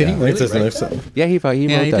 Did he really? Yeah, he wrote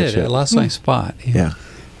Yeah, he that did. shit. I lost my spot. Yeah.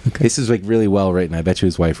 This is like really well written. I bet you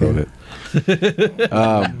his wife wrote it.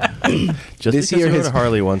 Just This because year he rode has- a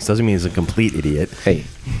Harley once doesn't mean he's a complete idiot. Hey.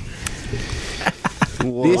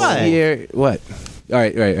 This year, what? All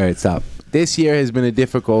right, stop. This year has been a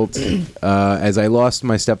difficult, as I lost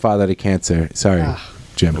my stepfather to cancer. Sorry,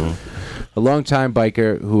 Jim. A long-time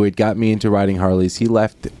biker who had got me into riding Harleys. He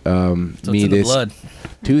left me in the this blood.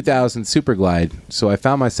 2000 Super Glide, so I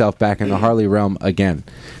found myself back in the Harley realm again.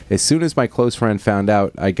 As soon as my close friend found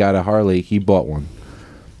out I got a Harley, he bought one.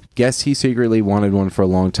 Guess he secretly wanted one for a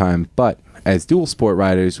long time, but as dual sport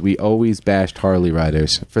riders, we always bashed Harley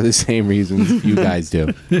riders for the same reasons you guys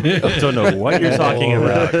do. I don't know what you're talking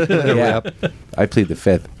about. Yeah, I plead the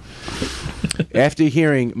fifth. After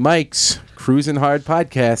hearing Mike's Cruisin' Hard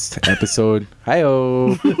podcast episode,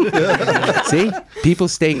 hi-oh. See? People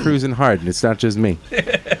stay cruising hard, and it's not just me.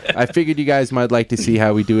 I figured you guys might like to see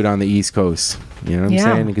how we do it on the East Coast. You know what I'm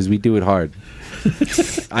Yeah. saying? Because we do it hard.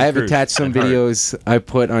 I have attached some videos I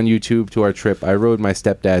put on YouTube to our trip. I rode my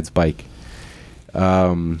stepdad's bike.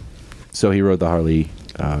 So he rode the Harley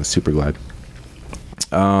Super Glide.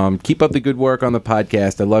 Keep up the good work on the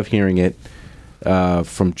podcast. I love hearing it.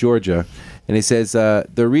 From Georgia. And he says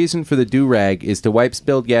the reason for the do-rag is to wipe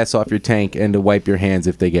spilled gas off your tank and to wipe your hands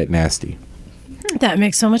if they get nasty. That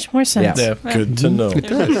makes so much more sense. Yeah. Good to know. It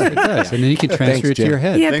does. And then you can transfer Thanks, it to your Jim.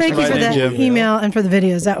 head. Yeah, Thanks thank for you for writing that in, Jim. email and for the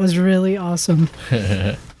videos. That was really awesome.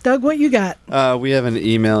 Doug, what you got? We have an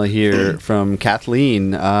email here from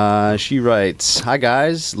Kathleen. She writes, "Hi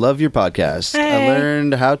guys, love your podcast. Hey. I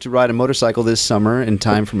learned how to ride a motorcycle this summer in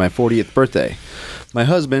time for my 40th birthday. My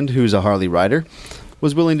husband, who's a Harley rider,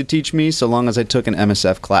 was willing to teach me so long as I took an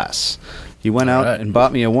MSF class. He went out and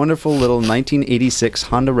bought me a wonderful little 1986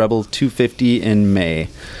 Honda Rebel 250 in May.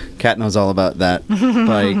 Kat knows all about that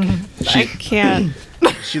bike. I can't.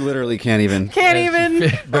 She literally can't even. Can't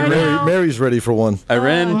even. But Mary's ready for one. I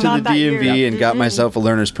ran to the not that year. DMV and got myself a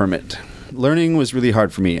learner's permit. Learning was really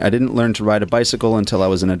hard for me. I didn't learn to ride a bicycle until I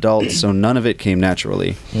was an adult, so none of it came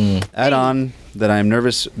naturally. Add on that I'm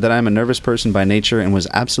a nervous person by nature and was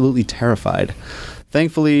absolutely terrified.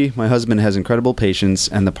 Thankfully, my husband has incredible patience,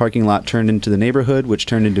 and the parking lot turned into the neighborhood, which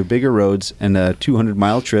turned into bigger roads and a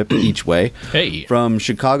 200-mile trip each way Hey. from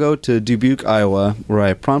Chicago to Dubuque, Iowa, where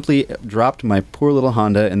I promptly dropped my poor little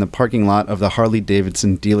Honda in the parking lot of the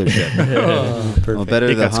Harley-Davidson dealership. Well, better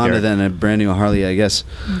He the got Honda scared. than a brand new Harley, I guess.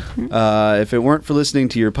 If it weren't for listening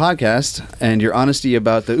to your podcast and your honesty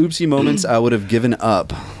about the oopsie moments, I would have given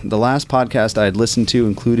up. The last podcast I had listened to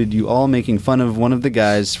included you all making fun of one of the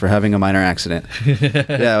guys for having a minor accident.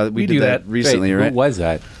 Yeah, we did do that that. recently, Wait, right? Who was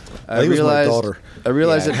that? I think it was my realized daughter. I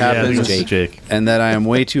realized Yeah. it Yeah, I happens, think it's Jake. and that I am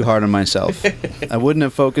way too hard on myself. I wouldn't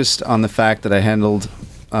have focused on the fact that I handled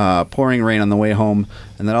pouring rain on the way home,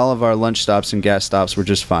 and that all of our lunch stops and gas stops were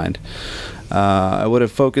just fine. I would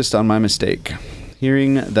have focused on my mistake.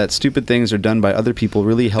 Hearing that stupid things are done by other people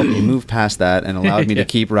really helped me move past that and allowed me to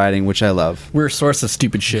keep riding, which I love. We're a source of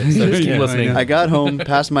stupid shit, so just keep listening. I got home,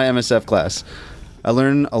 passed my MSF class. I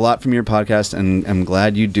learned a lot from your podcast, and I'm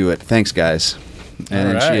glad you do it. Thanks, guys. And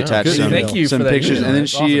then she Alright. attached Good some, Thank you some for that pictures, email. and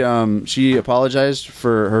then That's she apologized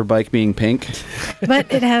for her bike being pink. But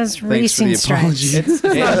it has Thanks for racing the stripes.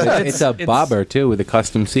 apology. It's a bobber, too, with a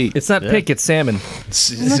custom seat. It's not pink, it's salmon.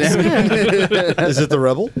 Is it the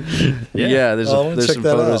Rebel? Yeah, there's Oh, I wanna there's check some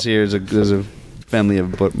that photos out. here. There's a family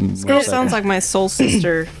of. It sounds like my soul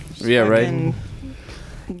sister. Yeah, right.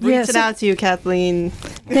 Reach Yes. it out to you, Kathleen.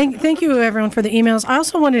 Thank you, everyone, for the emails. I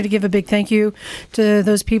also wanted to give a big thank you to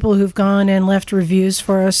those people who've gone and left reviews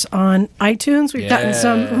for us on iTunes. We've gotten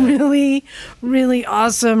some really, really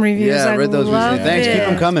awesome reviews. Yeah, I read those love recently. Thanks, it. keep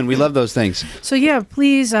them coming. We love those things. So yeah,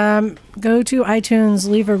 please go to iTunes,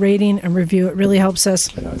 leave a rating and review. It really helps us.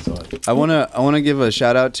 I wanna give a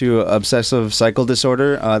shout out to Obsessive Cycle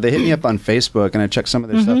Disorder. They hit me up on Facebook, and I checked some of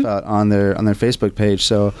their stuff out on their Facebook page.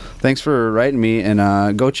 So thanks for writing me, and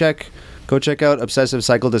go check out Obsessive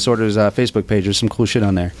Cycle Disorder's Facebook page. There's some cool shit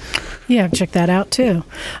on there. Yeah, check that out too.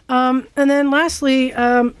 And then lastly,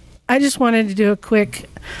 I just wanted to do a quick.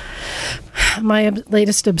 My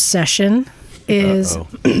latest obsession is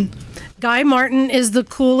Guy Martin is the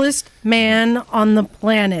coolest man on the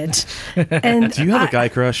planet. And Do you have a guy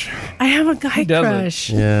crush? I have a guy doesn't? crush.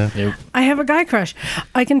 Yeah. I have a guy crush.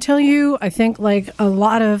 I can tell you, I think like a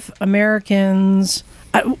lot of Americans,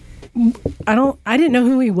 I didn't know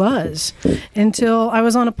who he was until I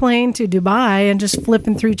was on a plane to Dubai and just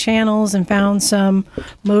flipping through channels and found some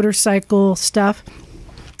motorcycle stuff.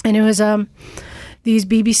 And it was these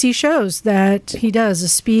BBC shows that he does, the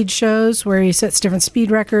speed shows where he sets different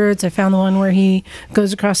speed records. I found the one where he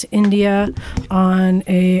goes across India on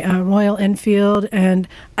a Royal Enfield, and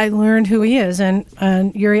I learned who he is. And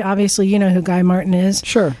Yuri, obviously, you know who Guy Martin is.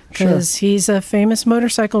 Sure. Because he's a famous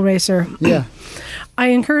motorcycle racer. Yeah. I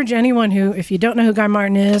encourage anyone who, if you don't know who Guy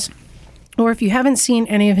Martin is, or if you haven't seen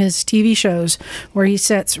any of his TV shows where he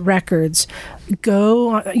sets records, you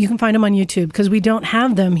can find him on YouTube because we don't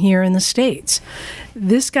have them here in the States.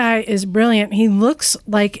 This guy is brilliant. He looks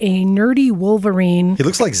like a nerdy Wolverine. He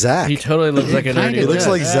looks like Zach. He totally looks like a nerdy. He looks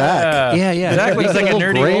like Zach. Yeah. Zach looks like a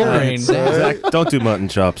nerdy Wolverine. Zach, don't do mutton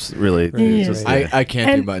chops, really. Yeah. Just- I can't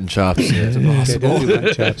do And- mutton chops. It's Okay, impossible. don't do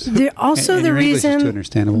mutton chops. Also, And the your English is too reason,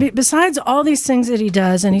 understandable. besides all these things that he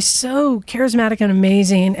does, and he's so charismatic and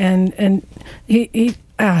amazing, and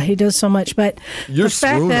he does so much. But You're the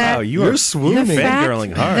fact swooning. that Wow, you You're are swooning. the fact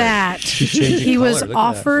fangirling hard. that changing he was color. Look at that.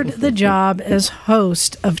 offered the job as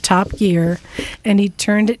host of Top Gear, and he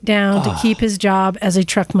turned it down to keep his job as a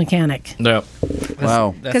truck mechanic. No.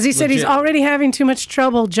 Wow. Because he said he's legit. already having too much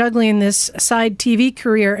trouble juggling this side TV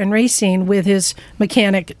career and racing with his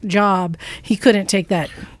mechanic job. He couldn't take that.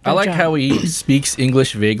 I like job. how he speaks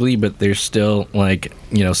English vaguely, but there's still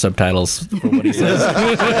subtitles for what he says.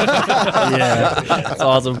 Yeah, it's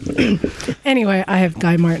awesome. Anyway, I have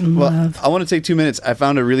Guy Martin Well, love. I want to take 2 minutes. I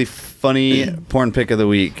found a really funny porn pic of the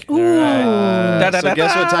week. Ooh. So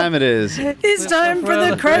guess what time it is? It's time for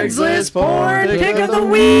the Craigslist porn pick of the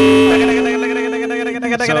week.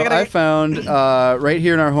 So I found right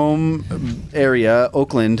here in our home area,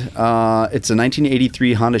 Oakland. It's a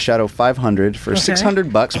 1983 Honda Shadow 500 for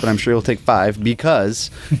 $600, but I'm sure he'll take $5 because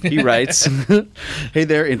he writes, "Hey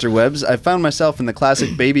there, interwebs. I found myself in the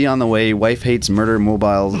classic baby on the way, wife hates murder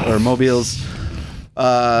mobiles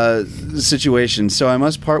situation, so I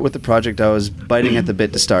must part with the project I was biting at the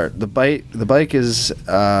bit to start. The bike is,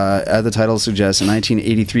 as the title suggests, a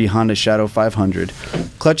 1983 Honda Shadow 500.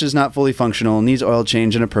 Clutch is not fully functional, needs oil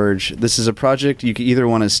change and a purge. This is a project you could either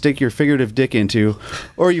want to stick your figurative dick into,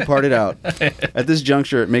 or you part it out. At this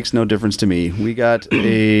juncture, it makes no difference to me. We got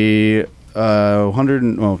a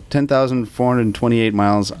 10,428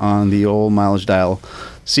 miles on the old mileage dial.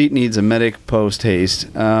 Seat needs a medic post haste.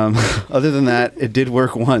 Other than that, it did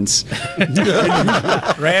work once.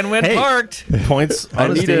 Ran when parked. Points. I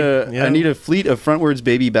need a fleet of frontwards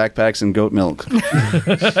baby backpacks and goat milk.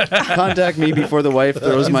 Contact me before the wife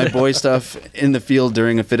throws my boy stuff in the field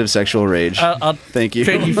during a fit of sexual rage. I'll Thank you.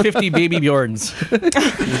 trade you 50 baby Bjorns.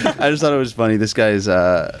 I just thought it was funny. This guy's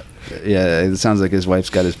it sounds like his wife's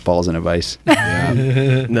got his balls in a vice.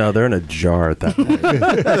 No, they're in a jar at that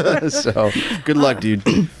point. So good luck, dude.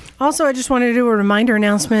 Also, I just wanted to do a reminder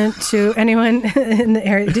announcement to anyone in the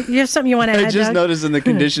area. Do you have something you want to add, I just Doug? noticed in the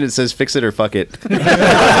condition it says fix it or fuck it.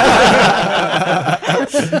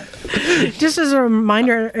 Just as a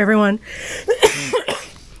reminder, everyone,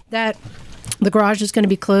 that the garage is going to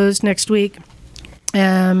be closed next week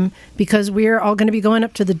because we're all going to be going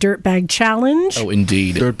up to the Dirtbag Challenge. Oh,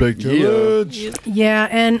 indeed. Dirtbag challenge. Yeah,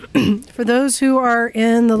 and for those who are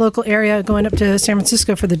in the local area going up to San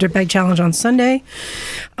Francisco for the Dirtbag Challenge on Sunday,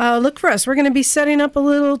 look for us. We're going to be setting up a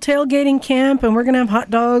little tailgating camp, and we're going to have hot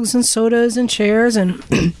dogs and sodas and chairs and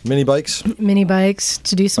Mini bikes. mini bikes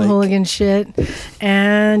to do some hooligan shit.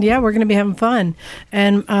 And yeah, we're going to be having fun.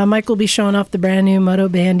 And Mike will be showing off the brand new Moto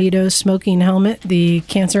Bandito smoking helmet, the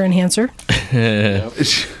cancer enhancer.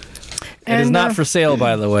 It is not for sale,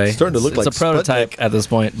 by the way. Starting to look it's like a prototype at this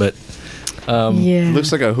point, but Yeah.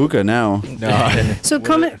 Looks like a hookah now. So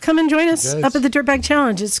come and join us up at the Dirtbag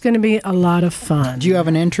Challenge. It's going to be a lot of fun. Do you have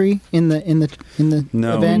an entry in the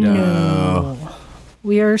No, event? No.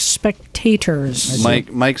 We are spectators.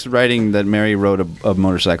 Mike's writing that Mary rode a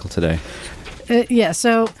motorcycle today. Yeah,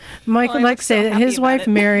 so Mike Well, would I'm like to say so that happy his about wife, it.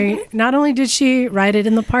 Mary, not only did she ride it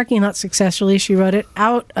in the parking lot successfully, she rode it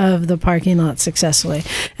out of the parking lot successfully.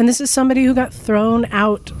 And this is somebody who got thrown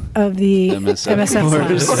out of the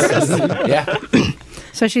MSF class. Yeah.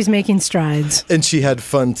 So she's making strides. And she had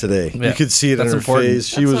fun today. Yeah, You could see it in that's her important. face.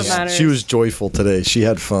 She That's what was matters. joyful today. She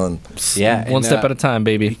had fun. Yeah. one step at a time,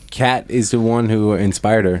 baby. Kat is the one who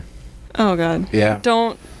inspired her. Oh God. Yeah.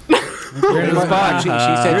 Don't. You're in the spot. She You're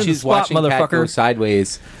said in she's the spot, watching Kat go motherfucker.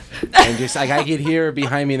 sideways. And just like I could hear her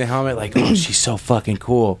behind me in the helmet, like, oh, she's so fucking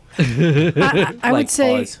cool. I Like would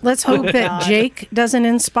say, pause. let's hope that Jake doesn't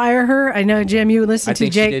inspire her. I know, Jim, you listened I to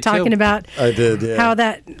think she Jake did, talking too. about I did, yeah. how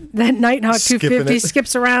that Nighthawk Skipping 250 it.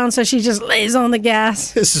 skips around, so she just lays on the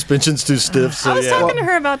gas. His suspension's too stiff, so I was yeah. talking to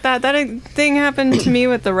her about that. That thing happened to me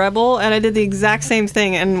with the Rebel, and I did the exact same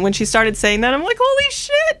thing. And when she started saying that, I'm like, holy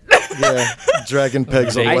shit! Yeah, dragging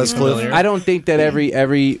pegs on I- Westcliff. I don't think that every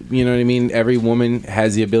you know what I mean, every woman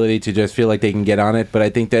has the ability to just feel like they can get on it, but I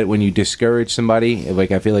think that when you discourage somebody, like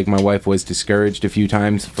I feel like my wife was discouraged a few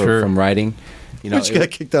times from riding. You know, Once you got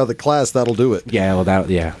kicked out of the class, that'll do it. yeah, well that'll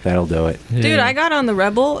do it. Dude, I got on the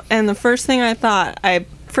Rebel, and the first thing I thought, I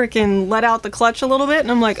freaking let out the clutch a little bit, and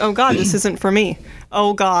I'm like, oh God, this isn't for me.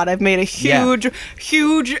 Oh God, I've made a huge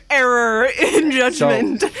error in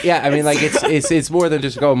judgment. So, yeah, I mean, like it's more than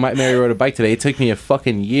just Mary rode a bike today. It took me a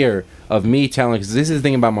fucking year of me telling, because this is the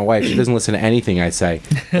thing about my wife, she doesn't listen to anything I say.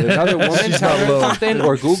 If another woman tell her something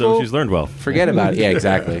or Google, So she's learned well. forget about it. Yeah,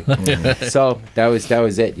 exactly. So that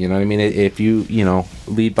was it. You know what I mean? If you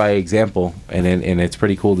lead by example, and it's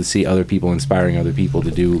pretty cool to see other people inspiring other people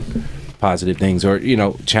to do positive things, or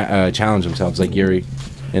challenge themselves, like Yuri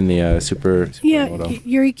in the super Yeah, moto.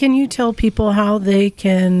 Yuri, can you tell people how they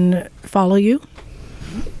can follow you?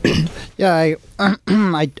 Yeah,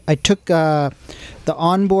 I took the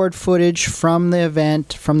onboard footage from the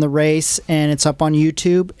event, from the race, and it's up on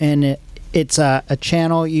YouTube. And it's a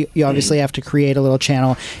channel. You obviously have to create a little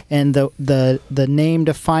channel, and the name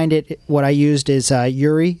to find it, what I used is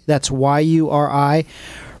Yuri. That's Yuri.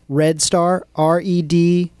 Red Star,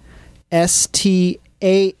 REDSTAAR,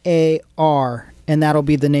 and that'll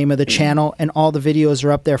be the name of the channel. And all the videos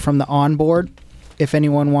are up there from the onboard. If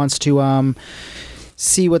anyone wants to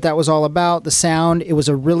see what that was all about, the sound. It was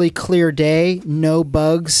a really clear day. No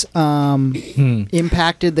bugs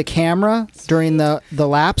impacted the camera during the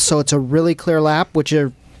lap, so it's a really clear lap, which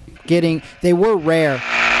are getting. They were rare.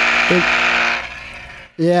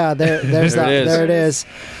 Yeah, there's that. There it is.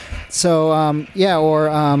 So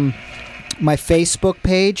my Facebook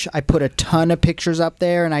page, I put a ton of pictures up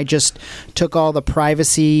there, and I just took all the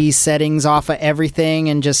privacy settings off of everything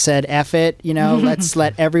and just said, F it, let's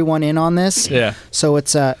let everyone in on this. Yeah. So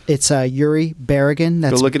it's Yuri Barrigan.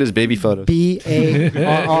 That's Go look at his baby photos.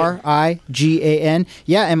 BARRIGAN.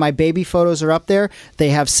 Yeah, and my baby photos are up there. They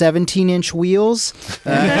have 17-inch wheels.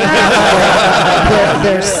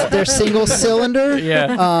 They're single cylinder.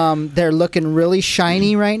 Yeah. They're looking really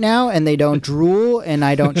shiny right now, and they don't drool, and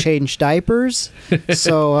I don't change diapers. So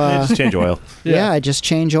Just change oil. yeah, I just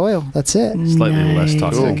change oil. That's it. Slightly less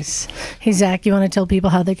toxic. Nice. Hey, Zach, you want to tell people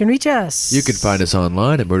how they can reach us? You can find us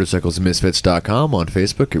online at motorcyclesmisfits.com, on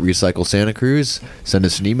Facebook at Recycle Santa Cruz. Send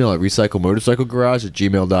us an email at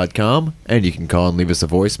recyclemotorcyclegarage@gmail.com, and you can call and leave us a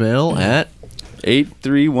voicemail at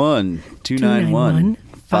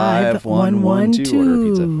 831-291-5112. Order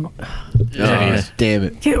pizza. damn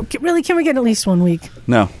it. Can we get at least 1 week?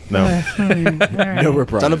 No. No. No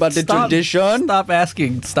reprise. Done about the tradition. Stop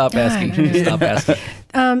asking. Stop asking.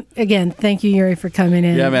 Again, thank you, Yuri, for coming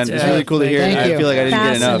in. Yeah, man. It's really cool to hear. Thank I you. feel like I didn't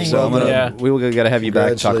get enough, so Fascinating. we got to have you back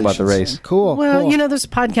to talk about the race. Cool. Well, cool. this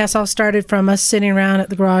podcast all started from us sitting around at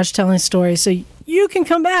the garage telling stories. So you can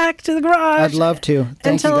come back to the garage. I'd love to. and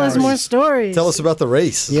Thank tell you us guys. more stories. Tell us about the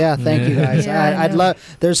race. Yeah, thank you guys. Yeah, I I'd know.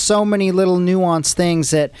 love. There's so many little nuanced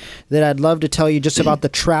things that I'd love to tell you just about the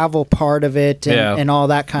travel part of it and all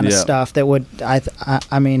that kind of Yeah. stuff. That would I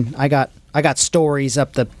got stories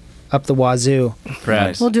up the wazoo.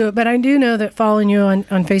 Right. We'll do it. But I do know that following you on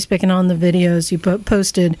Facebook and on the videos you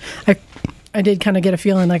posted, I did kind of get a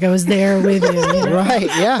feeling like I was there with you. Right?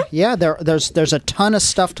 Yeah. There's a ton of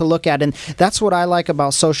stuff to look at, and that's what I like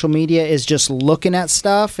about social media is just looking at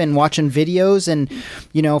stuff and watching videos, and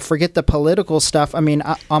forget the political stuff. I mean,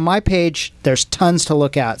 on my page, there's tons to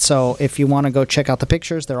look at. So if you want to go check out the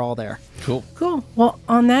pictures, they're all there. Cool. Cool. Well,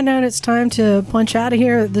 on that note, it's time to punch out of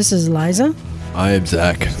here. This is Liza. I am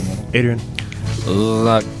Zach. Adrian.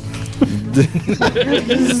 Luck.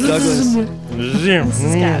 Douglas.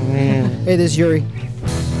 Hey, this is Yuri.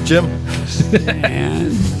 Jim.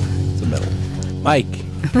 Mike.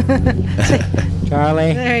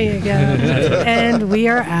 Charlie. There you go. And we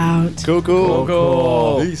are out. Cool.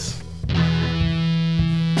 Cool. Peace.